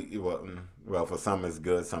 sadly, well, for some it's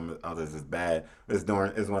good, some others is bad, is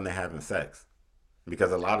when they're having sex.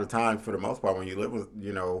 Because a lot of times, for the most part, when you live with,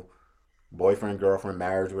 boyfriend, girlfriend,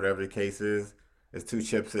 marriage, whatever the case is, it's two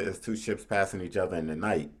ships passing each other in the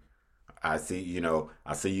night. I see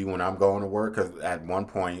you when I'm going to work. Because at one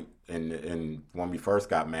point, in when we first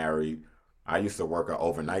got married, I used to work an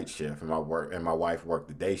overnight shift, and my wife worked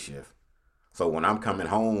the day shift. So when I'm coming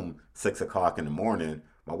home 6 o'clock in the morning,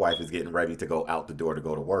 my wife is getting ready to go out the door to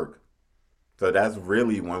go to work. So that's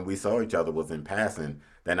really when we saw each other, was in passing.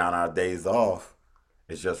 Then on our days off,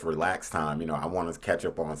 it's just relax time. I want to catch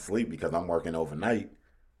up on sleep because I'm working overnight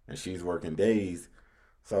and she's working days.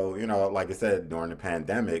 So, like I said, during the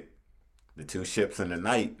pandemic, the two ships in the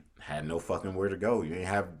night had no fucking where to go. You ain't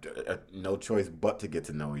have no choice but to get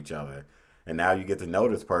to know each other. And now you get to know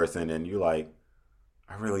this person and you're like,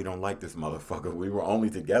 I really don't like this motherfucker. We were only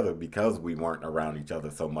together because we weren't around each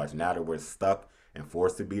other so much. Now that we're stuck and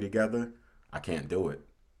forced to be together, I can't do it.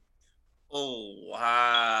 Oh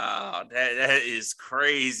wow, that is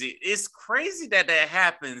crazy. It's crazy that that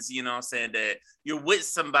happens, you know what I'm saying, that you're with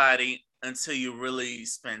somebody until you really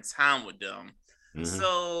spend time with them. Hmm.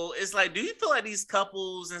 So it's like, do you feel like these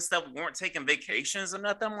couples and stuff weren't taking vacations or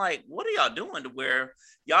nothing? I'm like, what are y'all doing to where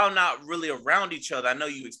y'all not really around each other? I know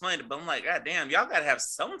you explained it, but I'm like, God damn, y'all gotta have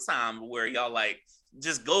some time where y'all like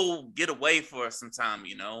just go get away for some time,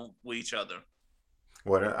 with each other.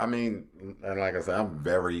 What I mean, and like I said, I'm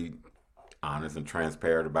very honest and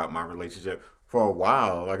transparent about my relationship. For a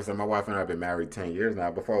while, like I said, my wife and I have been married 10 years now,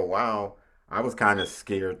 but for a while, I was kind of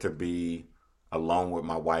scared to be alone with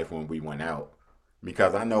my wife when we went out.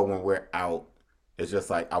 Because I know when we're out, it's just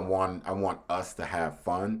like I want us to have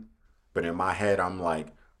fun. But in my head, I'm like,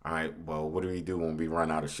 all right, well, what do we do when we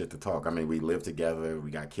run out of shit to talk? I mean, we live together, we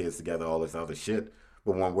got kids together, all this other shit.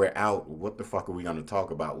 But when we're out, what the fuck are we gonna talk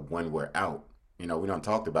about when we're out? We don't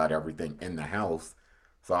talk about everything in the house.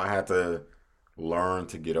 So I had to learn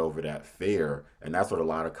to get over that fear. And that's what a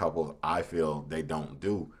lot of couples, I feel, they don't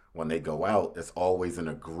do. When they go out, it's always in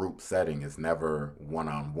a group setting. It's never one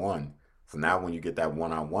on one. So now when you get that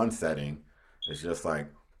one on one setting, it's just like,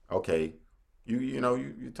 okay,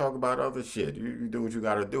 you talk about other shit. You do what you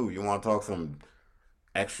gotta do. You wanna talk some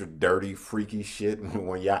extra dirty, freaky shit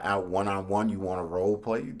when you're out one on one, you wanna role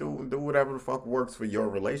play, you do whatever the fuck works for your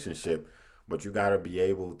relationship. But you gotta be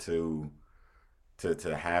able to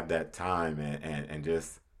have that time and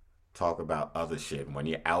just talk about other shit. When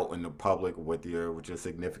you're out in the public with your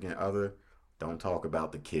significant other, don't talk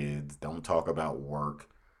about the kids. Don't talk about work.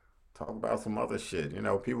 Talk about some other shit.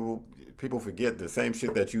 People forget the same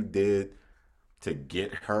shit that you did to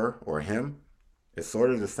get her or him. It's sort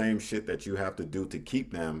of the same shit that you have to do to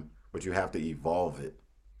keep them, but you have to evolve it.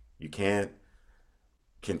 You can't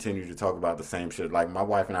continue to talk about the same shit. Like my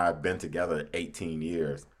wife and I have been together 18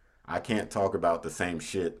 years. I can't talk about the same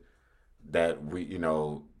shit that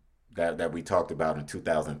that we talked about in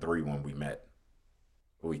 2003 when we met.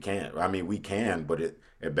 We can't. I mean, we can, but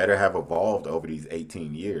it better have evolved over these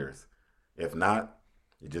 18 years. If not,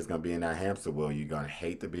 you're just gonna be in that hamster wheel. You're gonna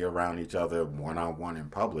hate to be around each other one on one in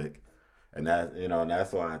public, and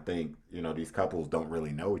that's why I think these couples don't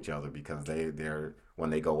really know each other because they're when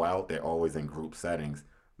they go out, they're always in group settings.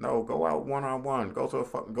 No, go out one on one. Go to a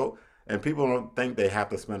fucking go. And people don't think they have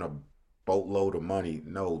to spend a boatload of money.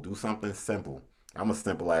 No, do something simple. I'm a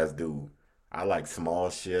simple ass dude. I like small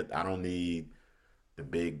shit. I don't need the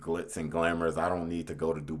big glitz and glamours. I don't need to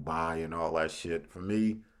go to Dubai and all that shit. For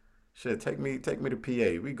me, shit, take me to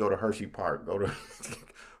PA. We go to Hershey Park. Go to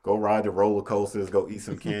go ride the roller coasters. Go eat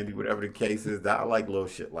some candy. Whatever the case is. I like little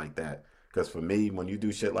shit like that. Because for me, when you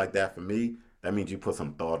do shit like that for me, that means you put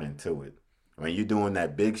some thought into it. When you're doing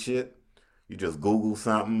that big shit, you just Google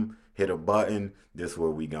something, hit a button. This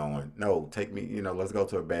where we going? No, take me. Let's go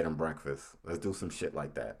to a bed and breakfast. Let's do some shit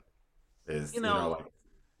like that. Is You know, like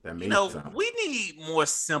that means something. we need more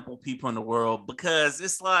simple people in the world because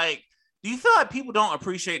it's like, do you feel like people don't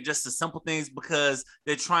appreciate just the simple things because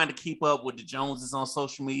they're trying to keep up with the Joneses on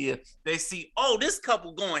social media? They see, oh, this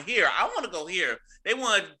couple going here. I want to go here. They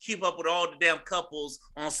want to keep up with all the damn couples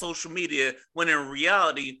on social media when in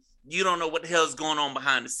reality, you don't know what the hell is going on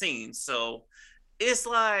behind the scenes. So it's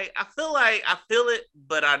like I feel it,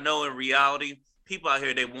 but I know in reality, people out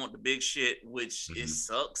here they want the big shit, which it Hmm.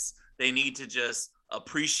 sucks. They need to just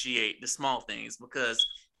appreciate the small things because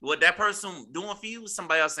what that person doing for you,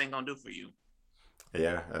 somebody else ain't gonna do for you.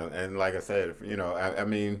 Yeah, and like I said, I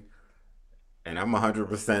mean, and I'm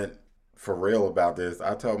 100% for real about this.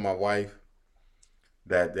 I told my wife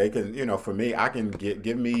that they can, for me, I can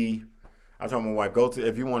give me. I told my wife, go to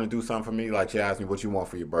if you want to do something for me. Like she asked me, what you want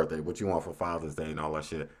for your birthday, what you want for Father's Day, and all that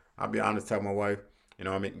shit. I'll be honest, tell my wife, what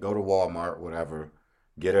I mean, go to Walmart, whatever,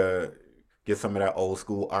 get a get some of that old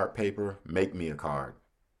school art paper, make me a card.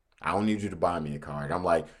 I don't need you to buy me a card. I'm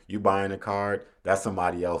like, you buying a card, that's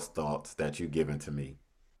somebody else's thoughts that you giving to me.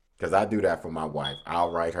 Cause I do that for my wife.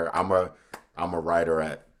 I'll write her. I'm a writer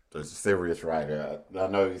at a serious writer. I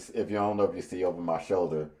know if you don't know if you see over my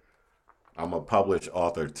shoulder, I'm a published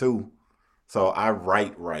author too. So I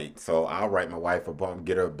write. So I'll write my wife a poem,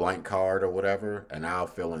 get her a blank card or whatever, and I'll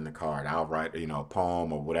fill in the card. I'll write, a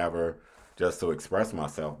poem or whatever just to express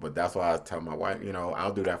myself. But that's why I tell my wife,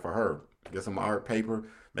 I'll do that for her. Get some art paper,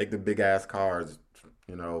 make the big ass cards,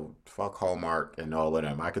 fuck Hallmark and all of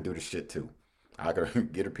them. I could do the shit too. I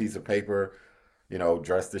could get a piece of paper,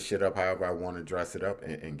 dress the shit up however I want to dress it up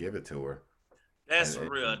and give it to her. That's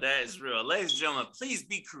real. And That is real. Ladies and gentlemen, please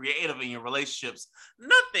be creative in your relationships.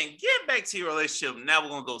 Nothing. Get back to your relationship. Now we're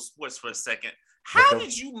going to go sports for a second. How okay.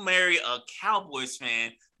 did you marry a Cowboys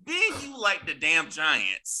fan? Then you like the damn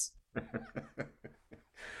Giants? I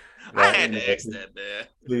That had to ask that,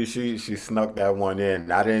 man. she snuck that one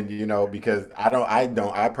in. I didn't, because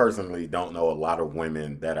I personally don't know a lot of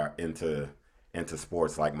women that are into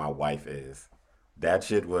sports like my wife is. That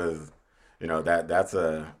shit was, that's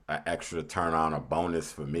a extra turn on, a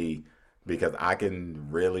bonus for me because I can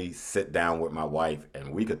really sit down with my wife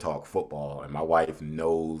and we could talk football and my wife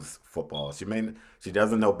knows football. She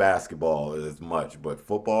doesn't know basketball as much, but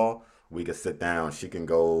football, we could sit down. She can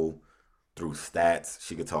go through stats.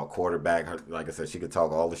 She could talk quarterback. Like I said, she could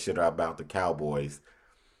talk all the shit about the Cowboys.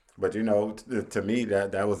 But to me,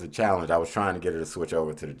 that was a challenge. I was trying to get her to switch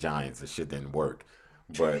over to the Giants. The shit didn't work.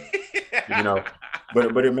 But you know,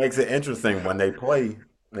 but it makes it interesting when they play.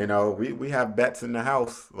 We have bets in the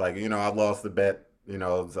house. Like I lost the bet.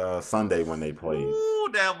 Sunday when they played. Ooh,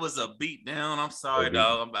 that was a beat down. I'm They sorry, beat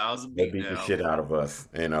dog. I was a they beat beat the down. shit out of us.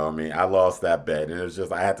 What I mean, I lost that bet, and it was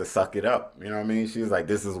just I had to suck it up. What I mean, she was like,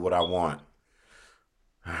 "This is what I want."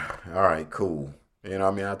 All right, cool. What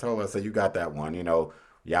I mean, I told her, I said, you got that one.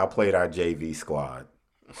 Y'all played our JV squad.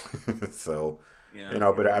 So,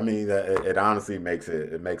 Yeah, but I mean, it honestly makes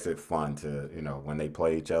it fun to, when they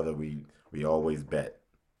play each other, we always bet.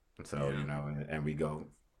 So, yeah, and we go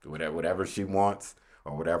whatever she wants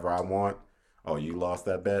or whatever I want. Oh, you lost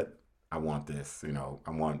that bet? I want this.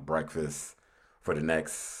 I want breakfast for the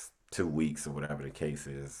next 2 weeks or whatever the case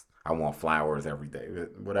is. I want flowers every day,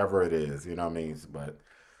 whatever it is. You know what I mean? But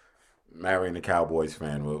marrying a Cowboys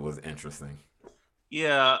fan was interesting.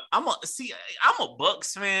 yeah. I'm a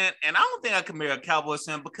Bucks fan, and I don't think I can marry a Cowboys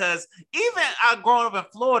fan because even I growing up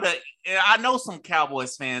in Florida, I know some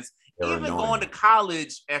Cowboys fans. They're Even going to annoying.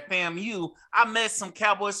 college at FAMU, I met some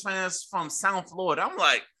Cowboys fans from South Florida. I'm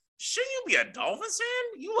like, should you be a Dolphins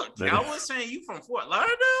fan? You a Cowboys fan? You from Fort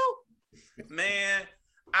Lauderdale? Man,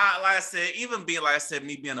 like I said, even being like I said,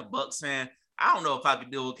 me being a Bucks fan, I don't know if I could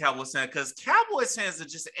deal with Cowboys fans because Cowboys fans are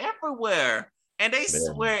just everywhere, and they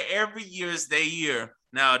They're, swear every year is their year.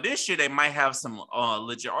 Now this year they might have some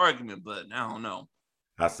legit argument, but I don't know.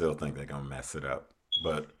 I still think they're gonna mess it up.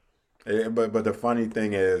 But the funny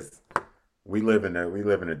thing is, we live in a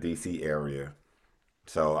DC area.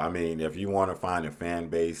 So I mean, if you want to find a fan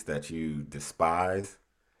base that you despise,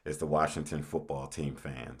 it's the Washington football team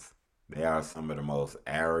fans. They are some of the most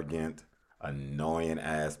arrogant, annoying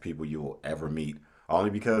ass people you will ever meet. Only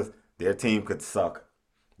because their team could suck.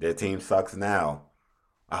 Their team sucks now.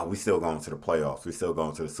 We still going to the playoffs. We still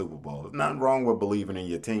going to the Super Bowl. There's nothing wrong with believing in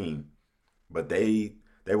your team, but they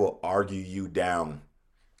will argue you down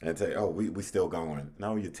and say, "Oh, we still going."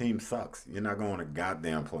 No, your team sucks. You're not going to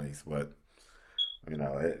goddamn place. But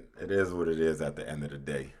it is what it is at the end of the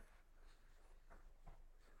day.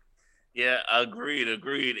 Yeah, agreed. And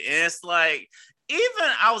it's like even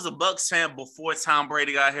I was a Bucks fan before Tom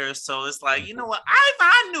Brady got here, so it's like you know what?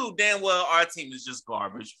 I knew damn well our team is just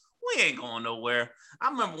garbage. We ain't going nowhere. I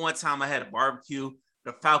remember one time I had a barbecue.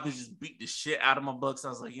 The Falcons just beat the shit out of my Bucks. I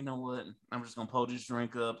was like, you know what? I'm just gonna pull this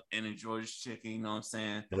drink up and enjoy this chicken. You know what I'm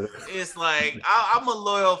saying? It's like I'm a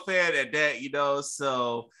loyal fan at that,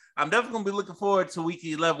 So I'm definitely gonna be looking forward to week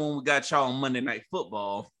 11 when we got y'all on Monday Night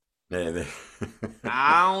Football. Man,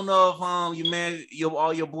 I don't know if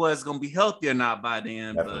all your boys gonna be healthy or not by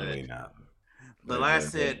then, but definitely not. like I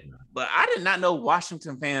said, but I did not know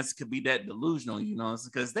Washington fans could be that delusional,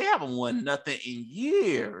 because they haven't won nothing in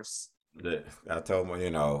years. I told my,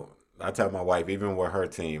 I tell my wife, even with her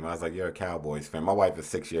team, I was like, "You're a Cowboys fan." My wife is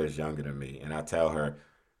 6 years younger than me, and I tell her,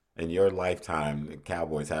 "In your lifetime, the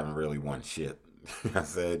Cowboys haven't really won shit. I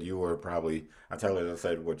said you were probably. I tell her I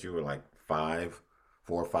said what you were like 4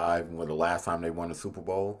 or 5 when the last time they won the Super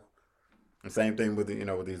Bowl. The same thing with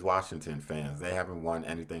with these Washington fans. They haven't won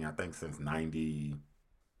anything I think since '93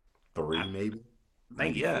 I maybe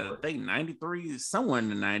think yeah, I '94. think 93 is somewhere in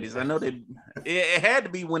the 90s. I Yeah, know it had to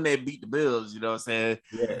be when they beat the Bills, you know what I'm saying?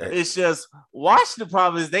 yeah, It's just Washington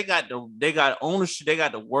problem is they got ownership, they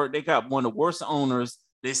got the work, they got one of the worst owners.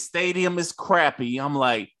 This stadium is crappy. I'm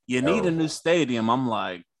like, you need a new terrible. stadium. I'm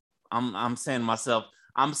like, I'm saying to myself,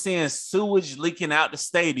 I'm seeing sewage leaking out the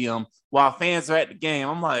stadium while fans are at the game.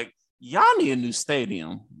 I'm like, y'all need a new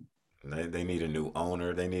stadium. They need a new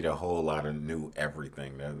owner. They need a whole lot of new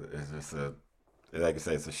everything. It's just like I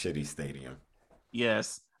say, it's a shitty stadium.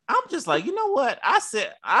 Yes. I'm just like, you know what? I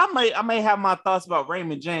said I may have my thoughts about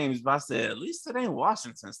Raymond James, but I said at least it ain't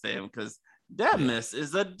Washington Stadium because that Yeah. mess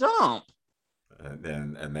is a dump.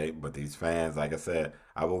 And they but these fans, like I said,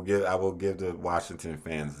 I will give the Washington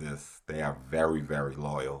fans this. They are very, very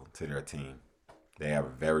loyal to their team. They are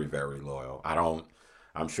very, very loyal.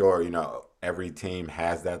 I'm sure, every team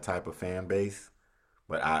has that type of fan base,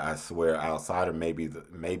 but I swear outside of maybe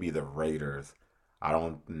the Raiders, I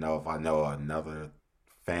don't know if I know another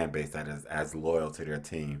fan base that is as loyal to their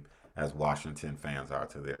team as Washington fans are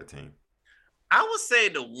to their team. I would say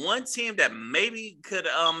the one team that maybe could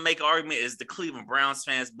make an argument is the Cleveland Browns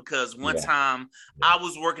fans because one Yeah, time yeah. I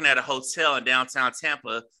was working at a hotel in downtown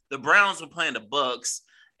Tampa. The Browns were playing the Bucks,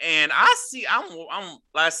 and I see I'm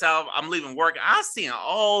last time I'm leaving work. I see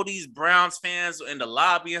all these Browns fans in the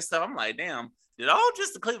lobby and stuff. I'm like, damn. Did all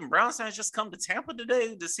just the Cleveland Browns fans just come to Tampa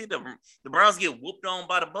today to see the Browns get whooped on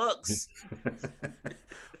by the Bucks?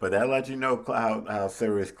 But that lets you know how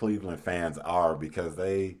serious Cleveland fans are because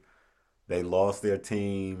they lost their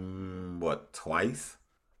team what twice,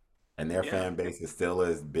 and their Yeah. fan base is still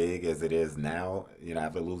as big as it is now.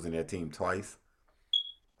 After losing their team twice,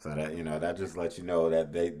 so that just lets you know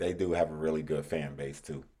that they do have a really good fan base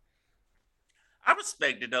too. I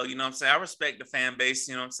respect it though, you know what I'm saying? I respect the fan base,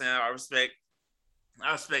 you know what I'm saying? I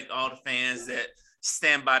respect all the fans that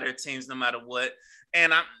stand by their teams no matter what.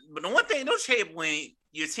 But the one thing, don't hate when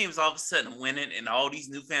your team's all of a sudden winning and all these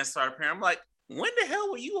new fans start appearing. I'm like, when the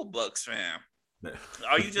hell were you a Bucks fan?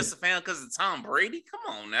 Are you just a fan because of Tom Brady?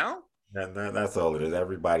 Come on now. That's all it is.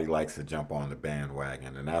 Everybody likes to jump on the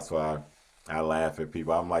bandwagon, and that's why I laugh at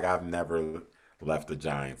people. I'm like, I've never left the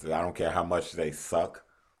Giants. I don't care how much they suck.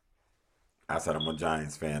 I said I'm a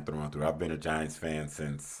Giants fan through and through. I've been a Giants fan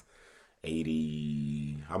since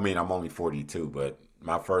 '80. I mean, I'm only 42, but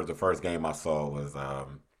the first game I saw was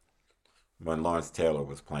when Lawrence Taylor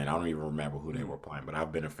was playing. I don't even remember who they Mhm. were playing, but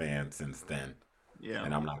I've been a fan since then, Yeah.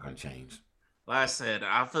 and I'm not gonna change. Like I said,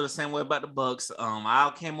 I feel the same way about the Bucks.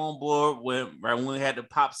 I came on board when we had the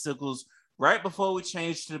popsicles right before we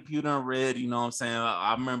changed to the pewter and red. You know what I'm saying?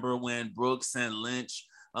 I remember when Brooks and Lynch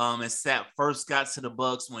and Sapp first got to the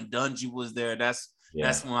Bucks when Dungy was there. Yeah,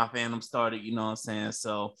 That's when my fandom started. You know what I'm saying?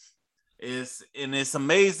 So it's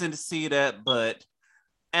amazing to see that, but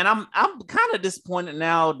and I'm kind of disappointed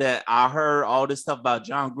now that I heard all this stuff about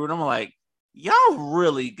John Gruden. I'm like, y'all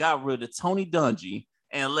really got rid of Tony Dungy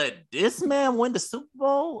and let this man win the Super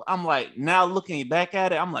Bowl. I'm like, now looking back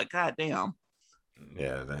at it, I'm like, God damn.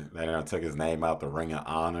 yeah. They done took his name out the Ring of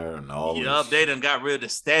Honor and all this Yup, they shit. done got rid of the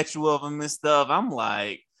statue of him and stuff. I'm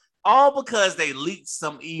like, all because they leaked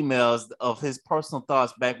some emails of his personal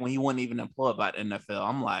thoughts back when he wasn't even employed by the NFL.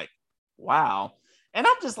 I'm like, wow. And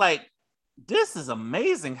I'm just like, this is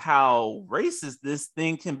amazing how racist this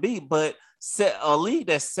thing can be. But a league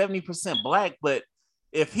that's 70% black, but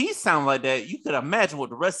if he sound like that, you could imagine what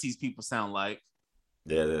the rest of these people sound like.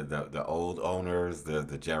 Yeah, the old owners,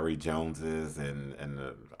 the Jerry Joneses, and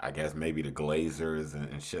I guess maybe the Glazers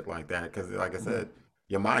and shit like that. Because like I said,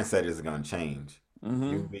 your mindset is gonna change.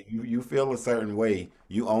 You Mm-hmm. you feel a certain way.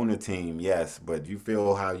 You own a team, yes, but you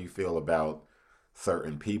feel how you feel about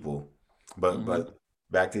certain people. But Mm-hmm. but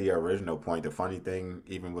back to your original point, the funny thing,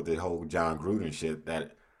 even with the whole John Gruden shit,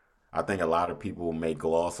 that I think a lot of people may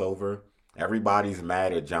gloss over. Everybody's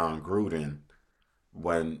mad at John Gruden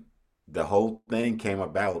when the whole thing came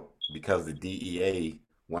about because the DEA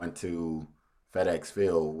went to FedEx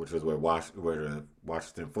Field, which is where the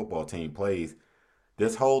Washington football team plays.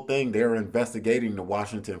 This whole thing, they're investigating the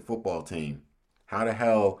Washington football team. How the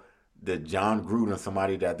hell did John Gruden,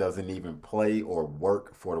 somebody that doesn't even play or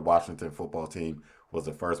work for the Washington football team, was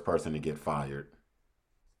the first person to get fired?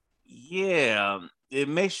 Yeah, it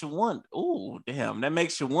makes you wonder. Oh, damn, that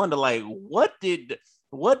makes you wonder. Like, what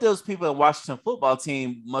those people at Washington football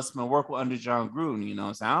team must have been working under John Gruden? You know, what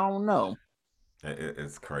I'm saying I don't know.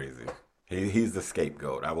 It's crazy. He's the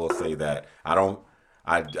scapegoat. I will say that. I don't.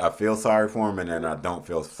 I feel sorry for him, and then I don't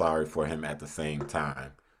feel sorry for him at the same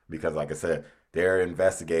time because, like I said, they're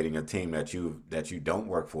investigating a team that you don't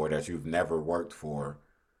work for, that you've never worked for,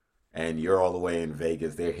 and you're all the way in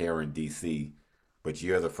Vegas. They're here in DC, but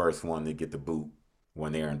you're the first one to get the boot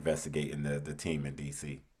when they're investigating the team in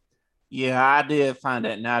DC. Yeah, I did find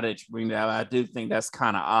that now that you bring that up. I do think that's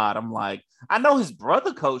kind of odd. I'm like, I know his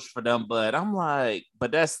brother coached for them, but I'm like,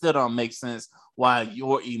 but that still don't make sense why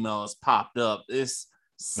your emails popped up. It's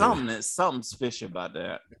something's fishy about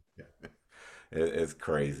that. It's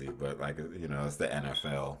crazy, but like it's the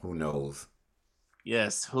NFL. Who knows?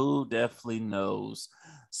 Yes, who definitely knows.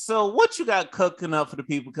 So what you got cooking up for the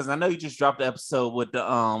people? Because I know you just dropped the episode with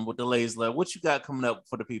the ladies letter. What you got coming up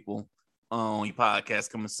for the people on your podcast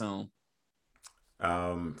coming soon?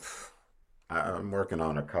 Um, I'm working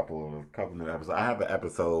on a couple new episodes. I have an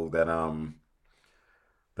episode that I'm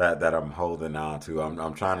holding on to.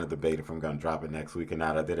 I'm trying to debate if I'm gonna drop it next week or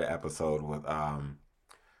not. I did an episode with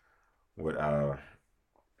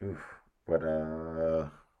oof, but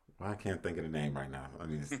I can't think of the name right now. I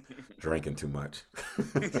mean, just drinking too much.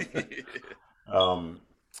 um,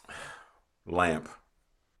 Lamp.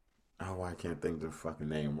 Oh, I can't think of the fucking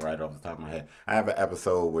name right off the top of my head. I have an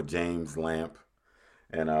episode with James Lamp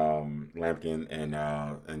and Lampkin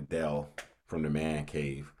and Dell from the Man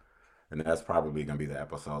Cave. And that's probably gonna be the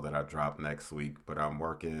episode that I drop next week. But I'm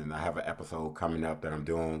working. I have an episode coming up that I'm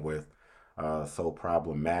doing with So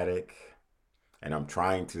Problematic, and I'm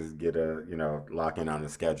trying to get lock in on the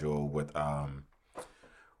schedule with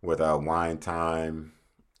Wine Time,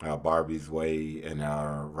 Barbie's Way,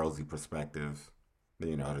 and Rosie Perspective.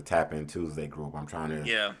 The Tap In Tuesday group. I'm trying to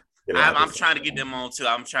Yeah. get an I'm episode trying to get going. them on too.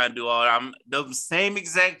 I'm trying to do all. I'm the same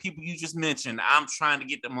exact people you just mentioned. I'm trying to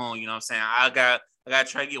get them on. You know what I'm saying? I got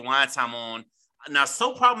to try to get Wine Time on. Now,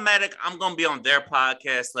 So Problematic, I'm gonna be on their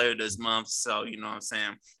podcast later this month. So you know what I'm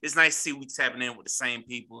saying? It's nice to see we tapping in with the same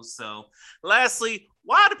people. So, lastly,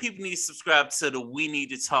 why do people need to subscribe to the We Need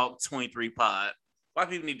to Talk 23 pod? Why do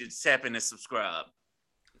people need to tap in and subscribe?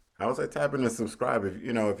 I would say tap in and subscribe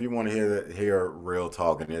if you want to hear real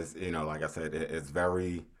talk, and it's like I said, it's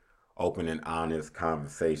very open and honest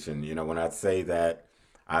conversation. When I say that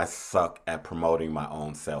I suck at promoting my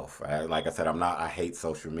own self. Like I said, I hate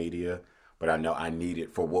social media, but I know I need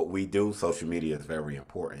it for what we do. Social media is very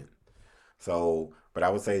important. So, but I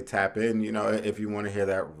would say tap in, if you want to hear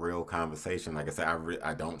that real conversation. Like I said,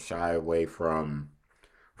 I don't shy away from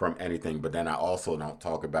anything, but then I also don't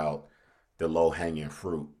talk about the low hanging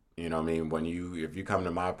fruit. You know what I mean? If you come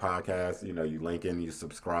to my podcast, you link in, you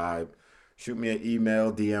subscribe, shoot me an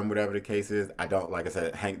email, DM, whatever the case is. I don't, like I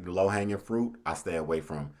said, the low hanging fruit, I stay away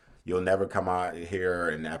from. You'll never come out here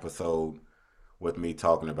in an episode with me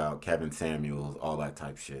talking about Kevin Samuels, all that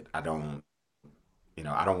type shit. I don't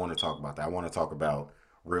want to talk about that. I want to talk about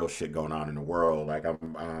real shit going on in the world. Like I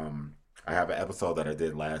have an episode that I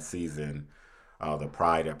did last season, the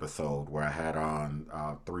Pride episode, where I had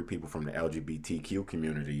on three people from the LGBTQ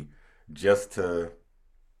community just to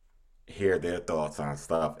hear their thoughts on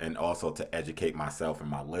stuff and also to educate myself and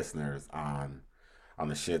my listeners on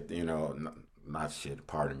the shit. Not shit.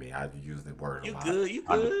 Pardon me. I use the word a You lot. good? You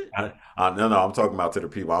good? No, I'm talking about to the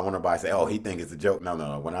people. I want to say, oh, he think it's a joke. No,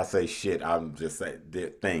 no, no. When I say shit, I'm just saying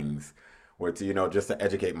things where just to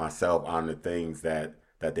educate myself on the things that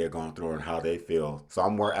they're going through and how they feel. So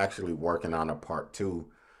we're actually working on a part two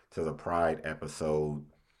to the Pride episode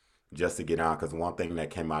just to get on, because one thing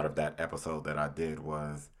that came out of that episode that I did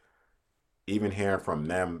was even hearing from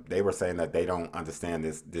them, they were saying that they don't understand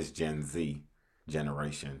this Gen Z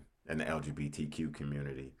generation and the LGBTQ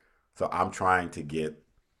community. So I'm trying to get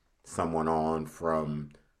someone on from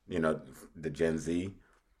the Gen Z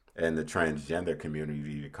and the transgender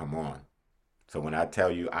community to come on. So when I tell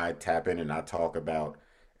you I tap in and I talk about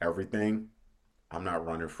everything, I'm not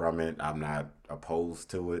running from it. I'm not opposed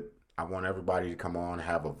to it. I want everybody to come on,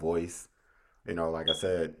 have a voice. Like I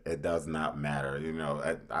said, it does not matter.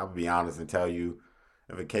 I'll be honest and tell you,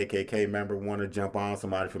 if a KKK member want to jump on,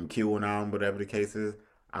 somebody from QAnon, whatever the case is,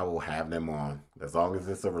 I will have them on. As long as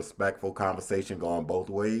it's a respectful conversation going both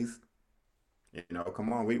ways,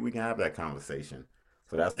 come on, we can have that conversation.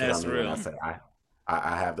 So that's what I That's mean when I real. say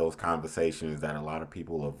I have those conversations that a lot of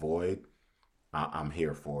people avoid. I'm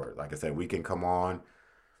here for it. Like I said, we can come on.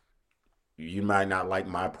 You might not like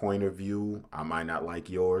my point of view. I might not like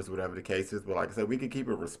yours, whatever the case is. But like I said, we can keep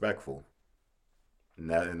it respectful. And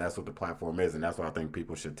that's what the platform is. And that's why I think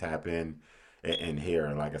people should tap in and hear.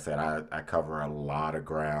 And like I said, I cover a lot of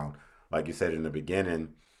ground. Like you said in the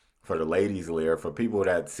beginning, for the ladies layer, for people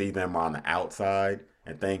that see them on the outside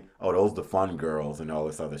and think, oh, those the fun girls and all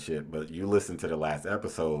this other shit. But you listen to the last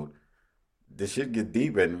episode, this shit get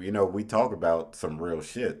deep, and we talk about some real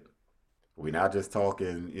shit. We're not just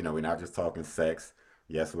talking, we're not just talking sex.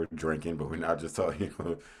 Yes, we're drinking, but we're not just talking,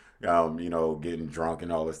 getting drunk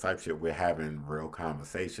and all this type of shit. We're having real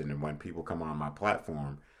conversation, and when people come on my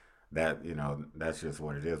platform, that's just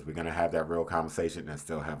what it is. We're gonna have that real conversation and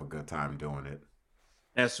still have a good time doing it.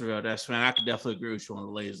 That's real. That's real. I could definitely agree with you on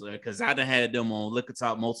the ladies there because I done had them on Liquor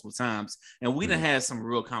Talk multiple times, and we done Mm, had some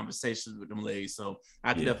real conversations with them ladies. So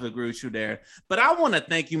I could yeah. definitely agree with you there. But I want to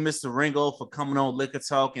thank you, Mr. Ringo, for coming on Liquor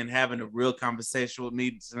Talk and having a real conversation with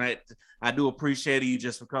me tonight. I do appreciate it. You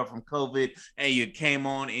just recovered from COVID and you came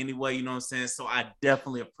on anyway. You know what I'm saying? So I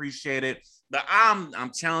definitely appreciate it. But I'm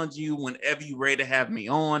challenging you whenever you ready to have me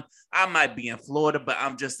on. I might be in Florida, but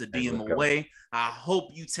I'm just a Hey, DM let's go. away. I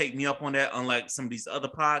hope you take me up on that, unlike some of these other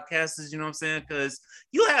podcasters, you know what I'm saying? Because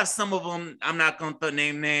you have some of them, I'm not going to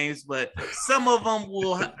name names, but some of them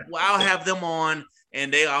I'll have them on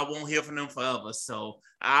and I won't hear from them forever. So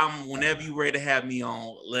whenever you ready to have me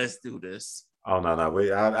on, let's do this. Oh no,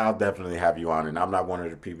 no, I'll definitely have you on, and I'm not one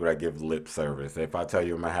of the people that give lip service. If I tell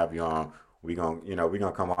you I'm gonna have you on, we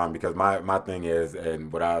gonna come on because my thing is,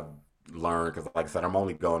 and what I've learned, because like I said, I'm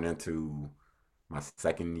only going into my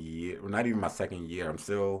second year, well, not even my second year. I'm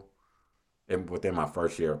still within my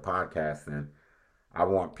first year of podcasting. I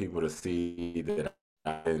want people to see that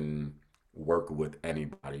I can work with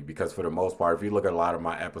anybody because for the most part, if you look at a lot of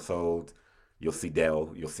my episodes, you'll see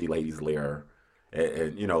Dell, you'll see Ladies Lair,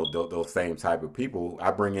 and those same type of people.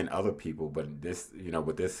 I bring in other people, but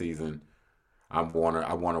with this season, I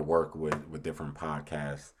wanna work with different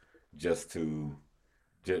podcasts just to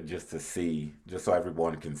just to see, just so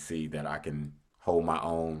everyone can see that I can hold my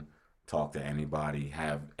own, talk to anybody,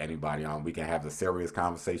 have anybody on. We can have the serious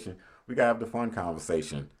conversation. We can have the fun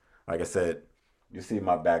conversation. Like I said, you see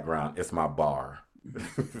my background, it's my bar.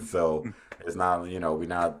 So it's not, we're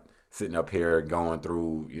not sitting up here going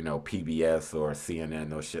through, PBS or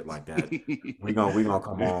CNN or shit like that. We gonna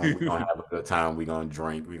come on, we're gonna have a good time, we're gonna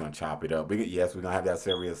drink, we're gonna chop it up. Yes, we're gonna have that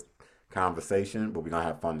serious conversation, but we're gonna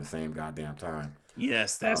have fun the same goddamn time.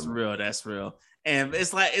 Yes, that's Um, real. That's real. And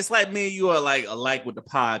it's like me and you are like alike with the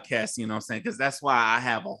podcast, you know what I'm saying? Because that's why I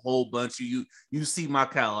have a whole bunch of you. You see my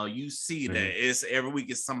catalog, you see mhm. that it's every week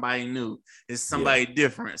it's somebody new, it's Yeah. somebody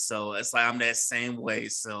different. So it's like I'm that same way.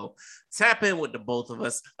 So tap in with the both of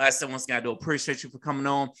us. Like I said, once again, I do appreciate you for coming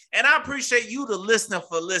on. And I appreciate you, the listener,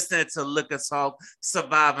 for listening to Liquor Talk,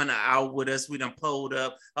 surviving an hour with us. We done pulled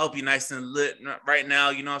up. I hope you're nice and lit right now.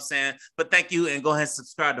 You know what I'm saying? But thank you. And go ahead and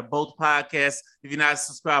subscribe to both podcasts. If you're not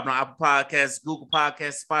subscribed on Apple Podcasts, Google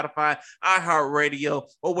Podcasts, Spotify, iHeartRadio,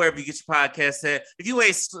 or wherever you get your podcasts at. If you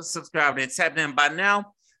ain't subscribed and tapped in by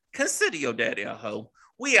now, consider your daddy a hoe.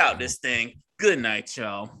 We out this thing. Good night,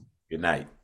 y'all. Good night.